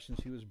transgressions,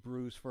 he was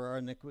bruised for our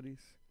iniquities,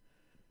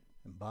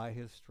 and by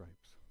his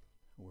stripes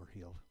we're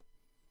healed.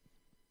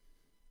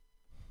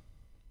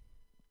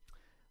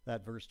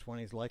 That verse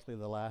 20 is likely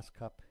the last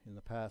cup in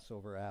the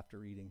Passover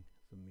after eating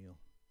the meal.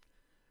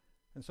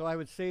 And so I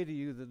would say to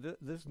you that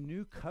this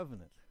new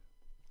covenant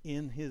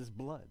in his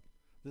blood,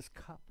 this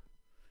cup,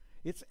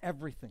 it's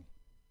everything.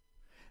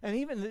 And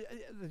even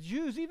the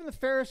Jews, even the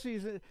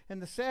Pharisees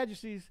and the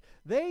Sadducees,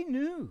 they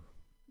knew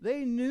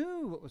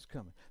what was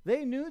coming.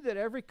 They knew that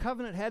every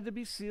covenant had to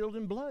be sealed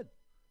in blood.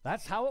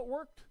 That's how it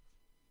worked.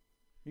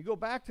 You go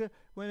back to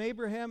when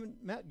Abraham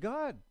met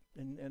God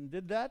and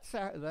did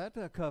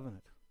that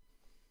covenant.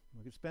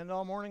 We could spend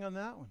all morning on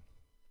that one.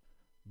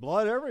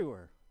 Blood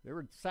everywhere. They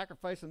were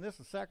sacrificing this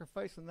and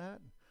sacrificing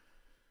that.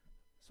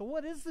 So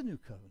what is the new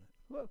covenant?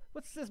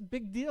 What's this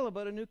big deal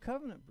about a new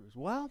covenant, Bruce?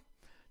 Well,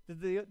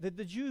 did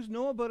the Jews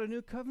know about a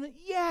new covenant?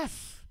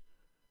 Yes.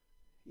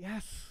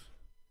 Yes,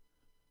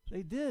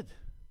 they did.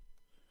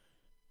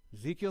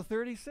 Ezekiel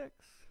 36.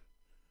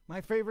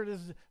 My favorite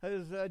is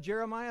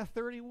Jeremiah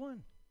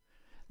 31.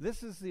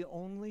 This is the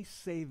only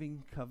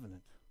saving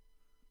covenant.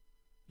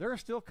 There are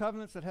still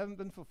covenants that haven't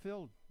been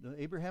fulfilled. The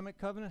Abrahamic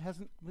covenant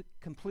hasn't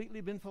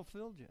completely been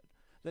fulfilled yet,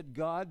 that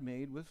God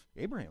made with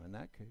Abraham in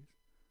that case.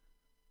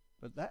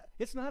 But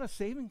it's not a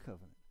saving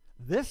covenant.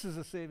 This is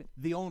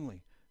the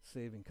only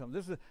saving covenant.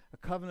 This is a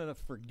covenant of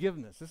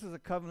forgiveness. This is a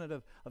covenant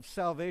of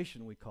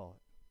salvation, we call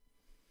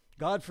it.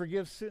 God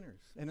forgives sinners,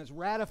 and it's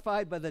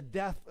ratified by the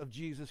death of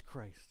Jesus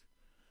Christ.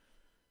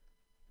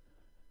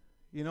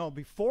 You know,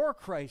 before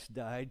Christ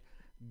died,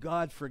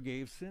 God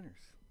forgave sinners.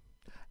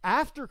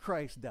 After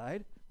Christ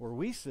died, where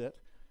we sit,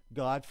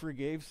 God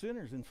forgave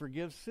sinners and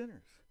forgives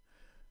sinners.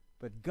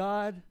 But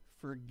God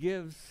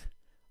forgives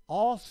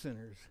all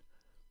sinners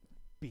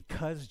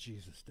because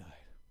Jesus died.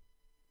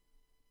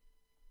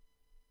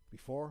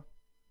 Before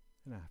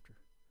and after.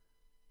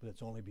 But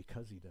it's only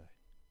because he died.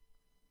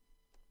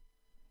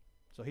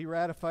 So he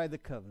ratified the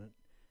covenant,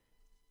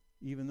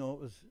 even though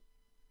it was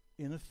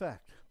in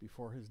effect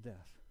before his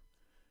death.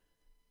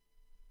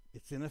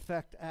 It's in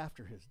effect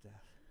after his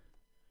death.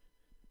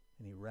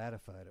 And he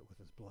ratified it with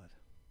his blood.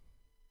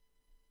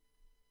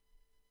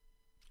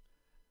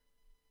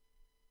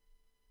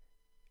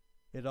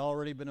 It had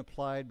already been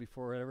applied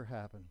before it ever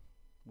happened.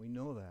 We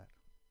know that.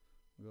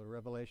 We go to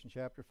Revelation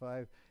chapter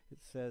 5. It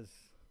says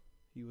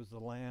he was the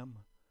lamb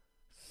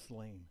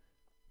slain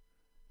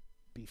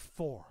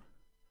before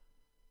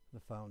the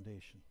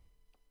foundation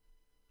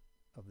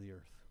of the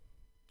earth,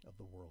 of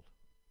the world.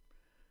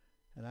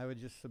 And I would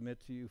just submit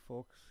to you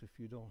folks, if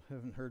you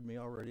haven't heard me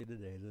already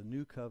today, the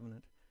new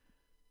covenant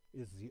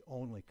is the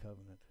only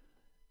covenant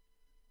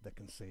that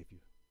can save you.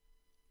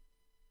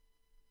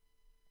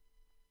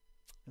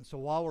 And so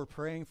while we're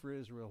praying for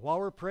Israel, while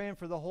we're praying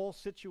for the whole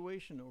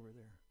situation over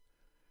there,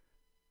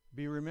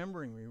 be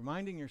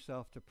reminding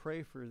yourself to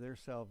pray for their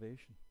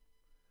salvation.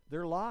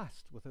 They're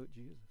lost without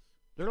Jesus.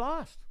 They're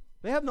lost.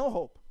 They have no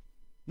hope.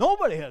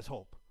 Nobody has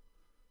hope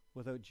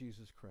without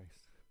Jesus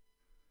Christ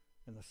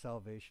and the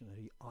salvation that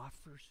he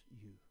offers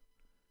you.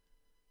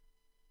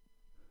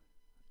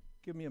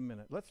 Give me a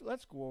minute.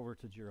 Let's go over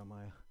to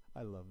Jeremiah.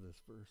 I love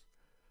this verse.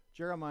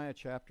 Jeremiah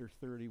chapter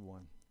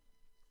 31.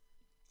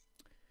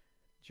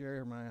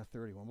 Jeremiah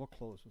 31. We'll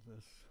close with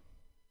this.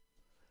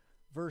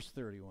 Verse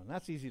 31.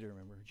 That's easy to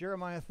remember.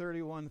 Jeremiah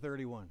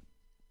 31:31.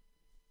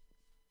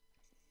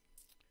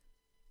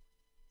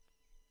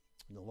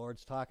 The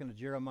Lord's talking to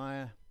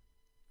Jeremiah.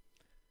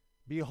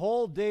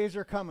 Behold, days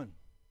are coming,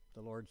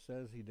 the Lord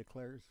says, he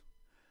declares,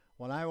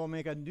 when I will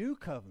make a new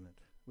covenant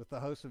with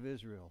the house of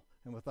Israel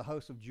and with the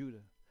house of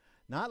Judah.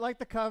 Not like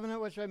the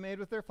covenant which I made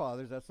with their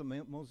fathers. That's the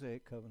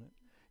Mosaic covenant.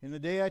 In the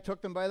day I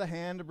took them by the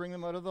hand to bring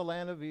them out of the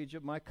land of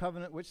Egypt, my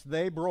covenant which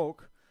they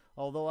broke,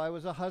 although I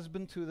was a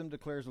husband to them,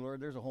 declares the Lord.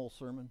 There's a whole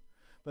sermon.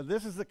 But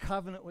this is the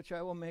covenant which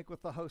I will make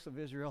with the house of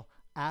Israel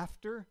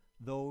after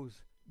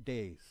those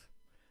days,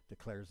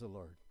 declares the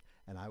Lord.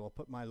 And I will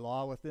put my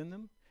law within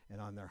them,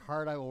 and on their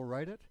heart I will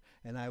write it,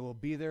 and I will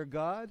be their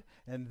God,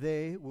 and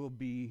they will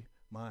be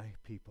my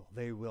people.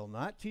 They will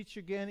not teach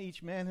again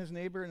each man his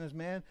neighbor and his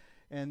man,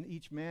 and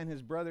each man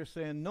his brother,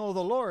 saying, Know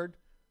the Lord,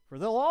 for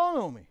they'll all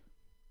know me.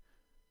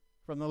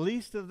 From the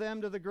least of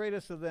them to the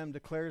greatest of them,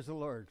 declares the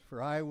Lord.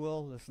 For I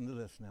will, listen to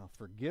this now,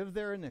 forgive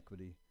their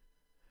iniquity,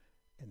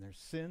 and their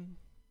sin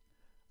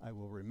I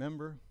will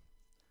remember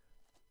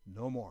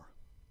no more.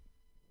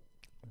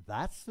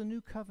 That's the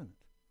new covenant.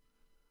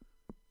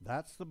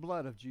 That's the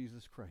blood of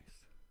Jesus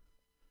Christ.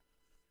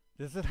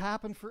 Does it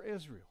happen for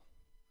Israel?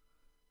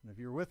 And if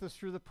you're with us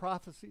through the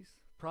prophecy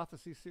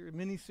series,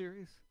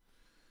 mini-series,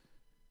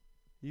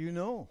 you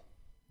know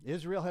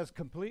Israel has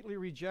completely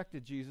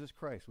rejected Jesus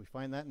Christ. We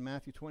find that in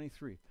Matthew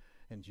 23.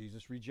 And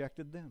Jesus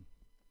rejected them.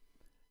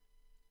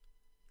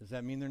 Does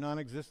that mean they're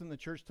non-existent? The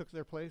church took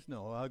their place?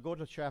 No. Go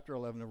to chapter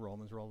 11 of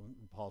Romans.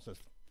 Paul says,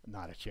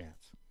 not a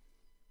chance.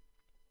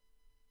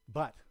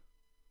 But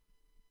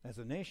as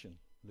a nation,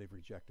 they've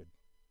rejected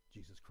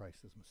Jesus Christ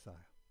as Messiah.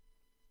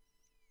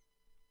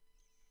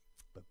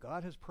 But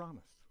God has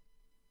promised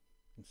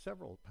in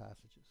several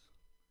passages,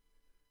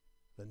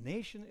 the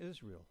nation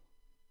Israel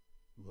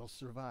will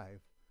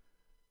survive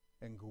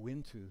and go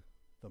into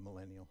the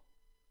millennial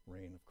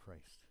reign of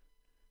Christ.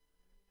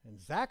 In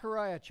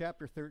Zechariah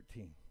chapter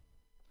 13,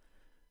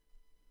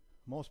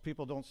 most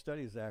people don't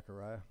study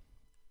Zechariah.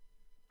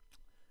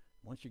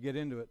 Once you get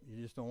into it,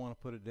 you just don't want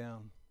to put it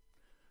down.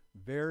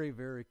 Very,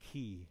 very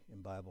key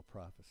in Bible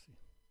prophecy.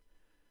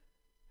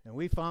 And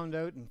we find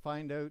out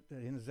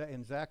that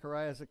in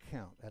Zechariah's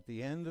account, at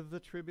the end of the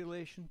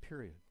tribulation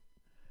period,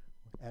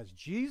 as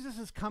Jesus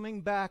is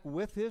coming back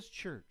with his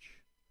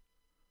church,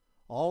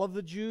 all of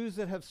the Jews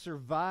that have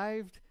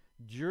survived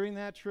during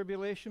that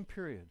tribulation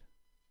period,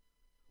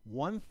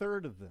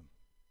 1/3 of them,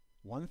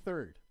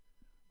 1/3,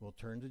 will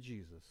turn to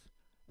Jesus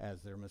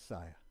as their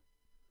Messiah.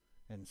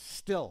 And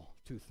still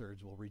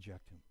 2/3 will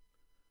reject him.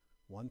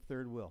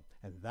 1/3 will.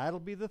 And that'll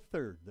be the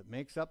third that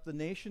makes up the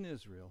nation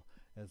Israel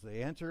as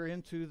they enter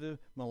into the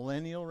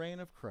millennial reign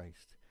of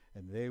Christ.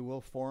 And they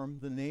will form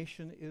the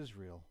nation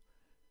Israel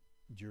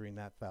during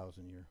that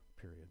 1,000-year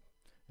period.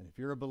 And if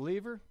you're a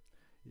believer,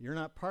 you're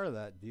not part of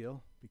that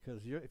deal,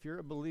 because if you're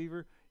a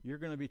believer, you're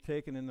going to be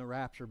taken in the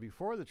rapture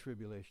before the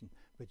tribulation.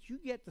 But you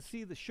get to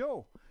see the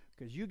show,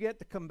 because you get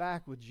to come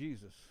back with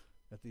Jesus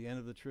at the end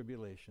of the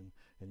tribulation.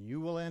 And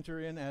you will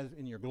enter in as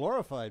in your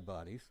glorified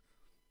bodies,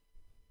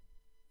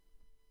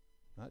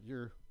 not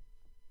your,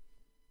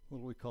 what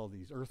do we call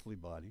these, earthly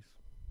bodies.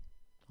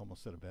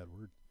 Almost said a bad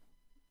word.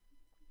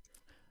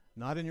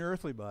 Not in your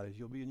earthly bodies.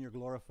 You'll be in your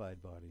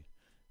glorified body,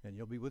 and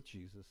you'll be with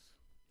Jesus.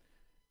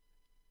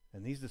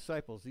 And these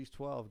disciples, these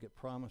 12, get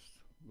promised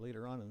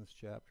later on in this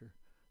chapter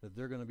that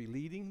they're going to be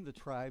leading the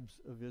tribes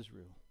of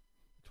Israel.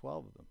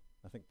 12 of them.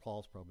 I think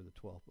Paul's probably the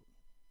 12th, but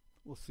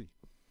we'll see.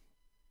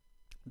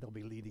 They'll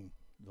be leading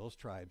those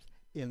tribes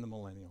in the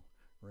millennial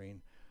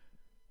reign.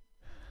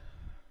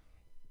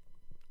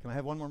 Can I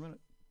have one more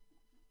minute?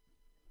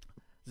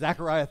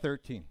 Zechariah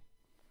 13.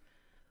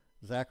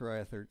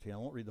 Zechariah 13. I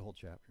won't read the whole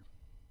chapter.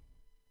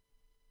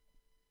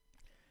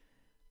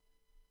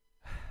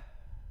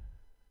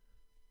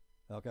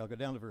 Okay, I'll go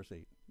down to verse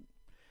 8.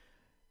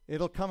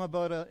 It'll come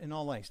about in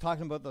all lengths.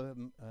 Talking about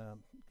the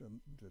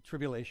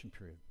tribulation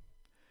period.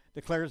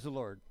 Declares the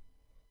Lord.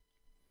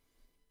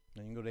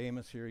 And you can go to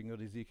Amos here, you can go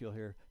to Ezekiel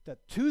here.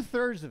 That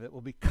 2/3 of it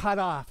will be cut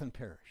off and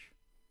perish.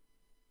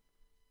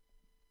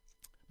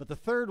 But the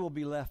third will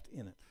be left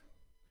in it.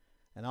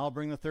 And I'll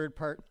bring the third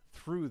part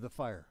through the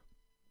fire.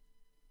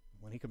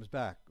 When he comes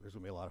back, there's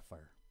going to be a lot of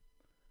fire.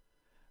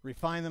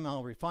 Refine them,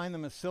 I'll refine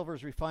them as silver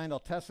is refined. I'll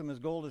test them as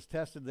gold is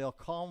tested. They'll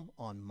call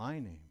on my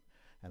name,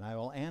 and I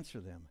will answer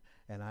them,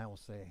 and I will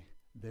say,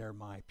 they're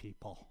my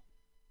people.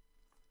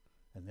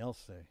 And they'll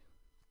say,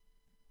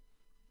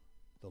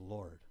 the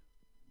Lord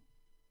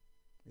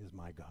is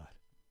my God.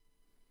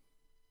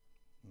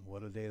 And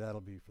what a day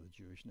that'll be for the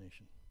Jewish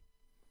nation.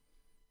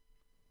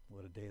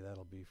 What a day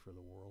that'll be for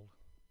the world.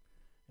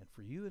 And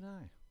for you and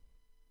I,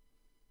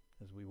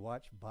 as we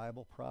watch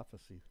Bible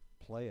prophecy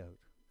play out.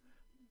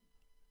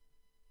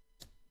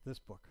 This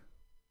book,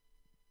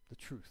 the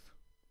truth.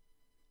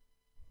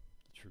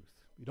 The truth.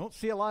 We don't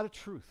see a lot of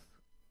truth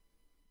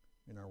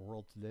in our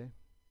world today.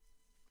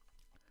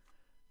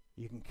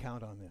 You can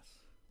count on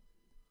this.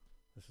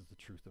 This is the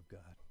truth of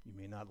God. You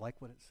may not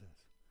like what it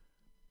says,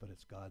 but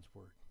it's God's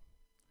word.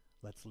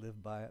 Let's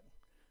live by it.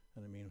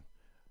 And I mean,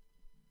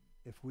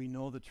 if we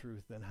know the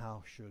truth, then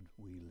how should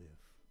we live?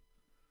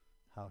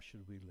 How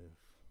should we live?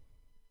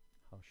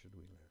 How should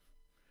we live?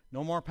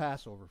 No more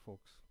Passover,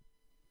 folks.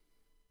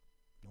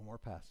 No more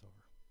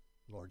Passover.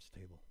 Lord's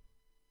table.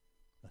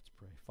 Let's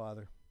pray.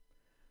 Father,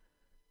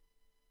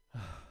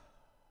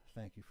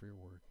 thank you for your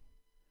word.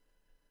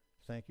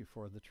 Thank you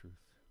for the truth.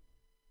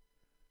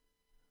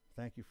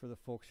 Thank you for the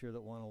folks here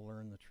that want to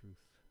learn the truth.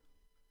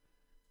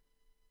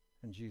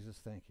 And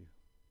Jesus, thank you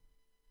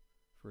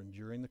for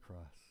enduring the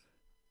cross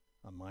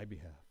on my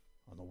behalf,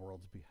 on the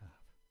world's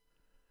behalf.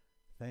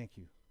 Thank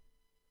you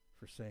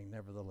for saying,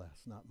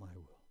 nevertheless, not my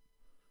will,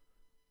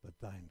 but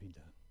thine be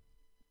done.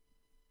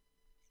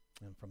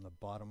 And from the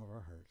bottom of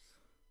our hearts,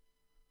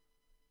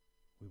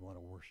 We want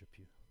to worship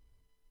you.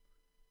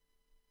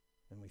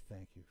 And we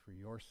thank you for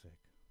your sake.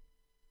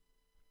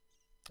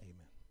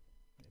 Amen.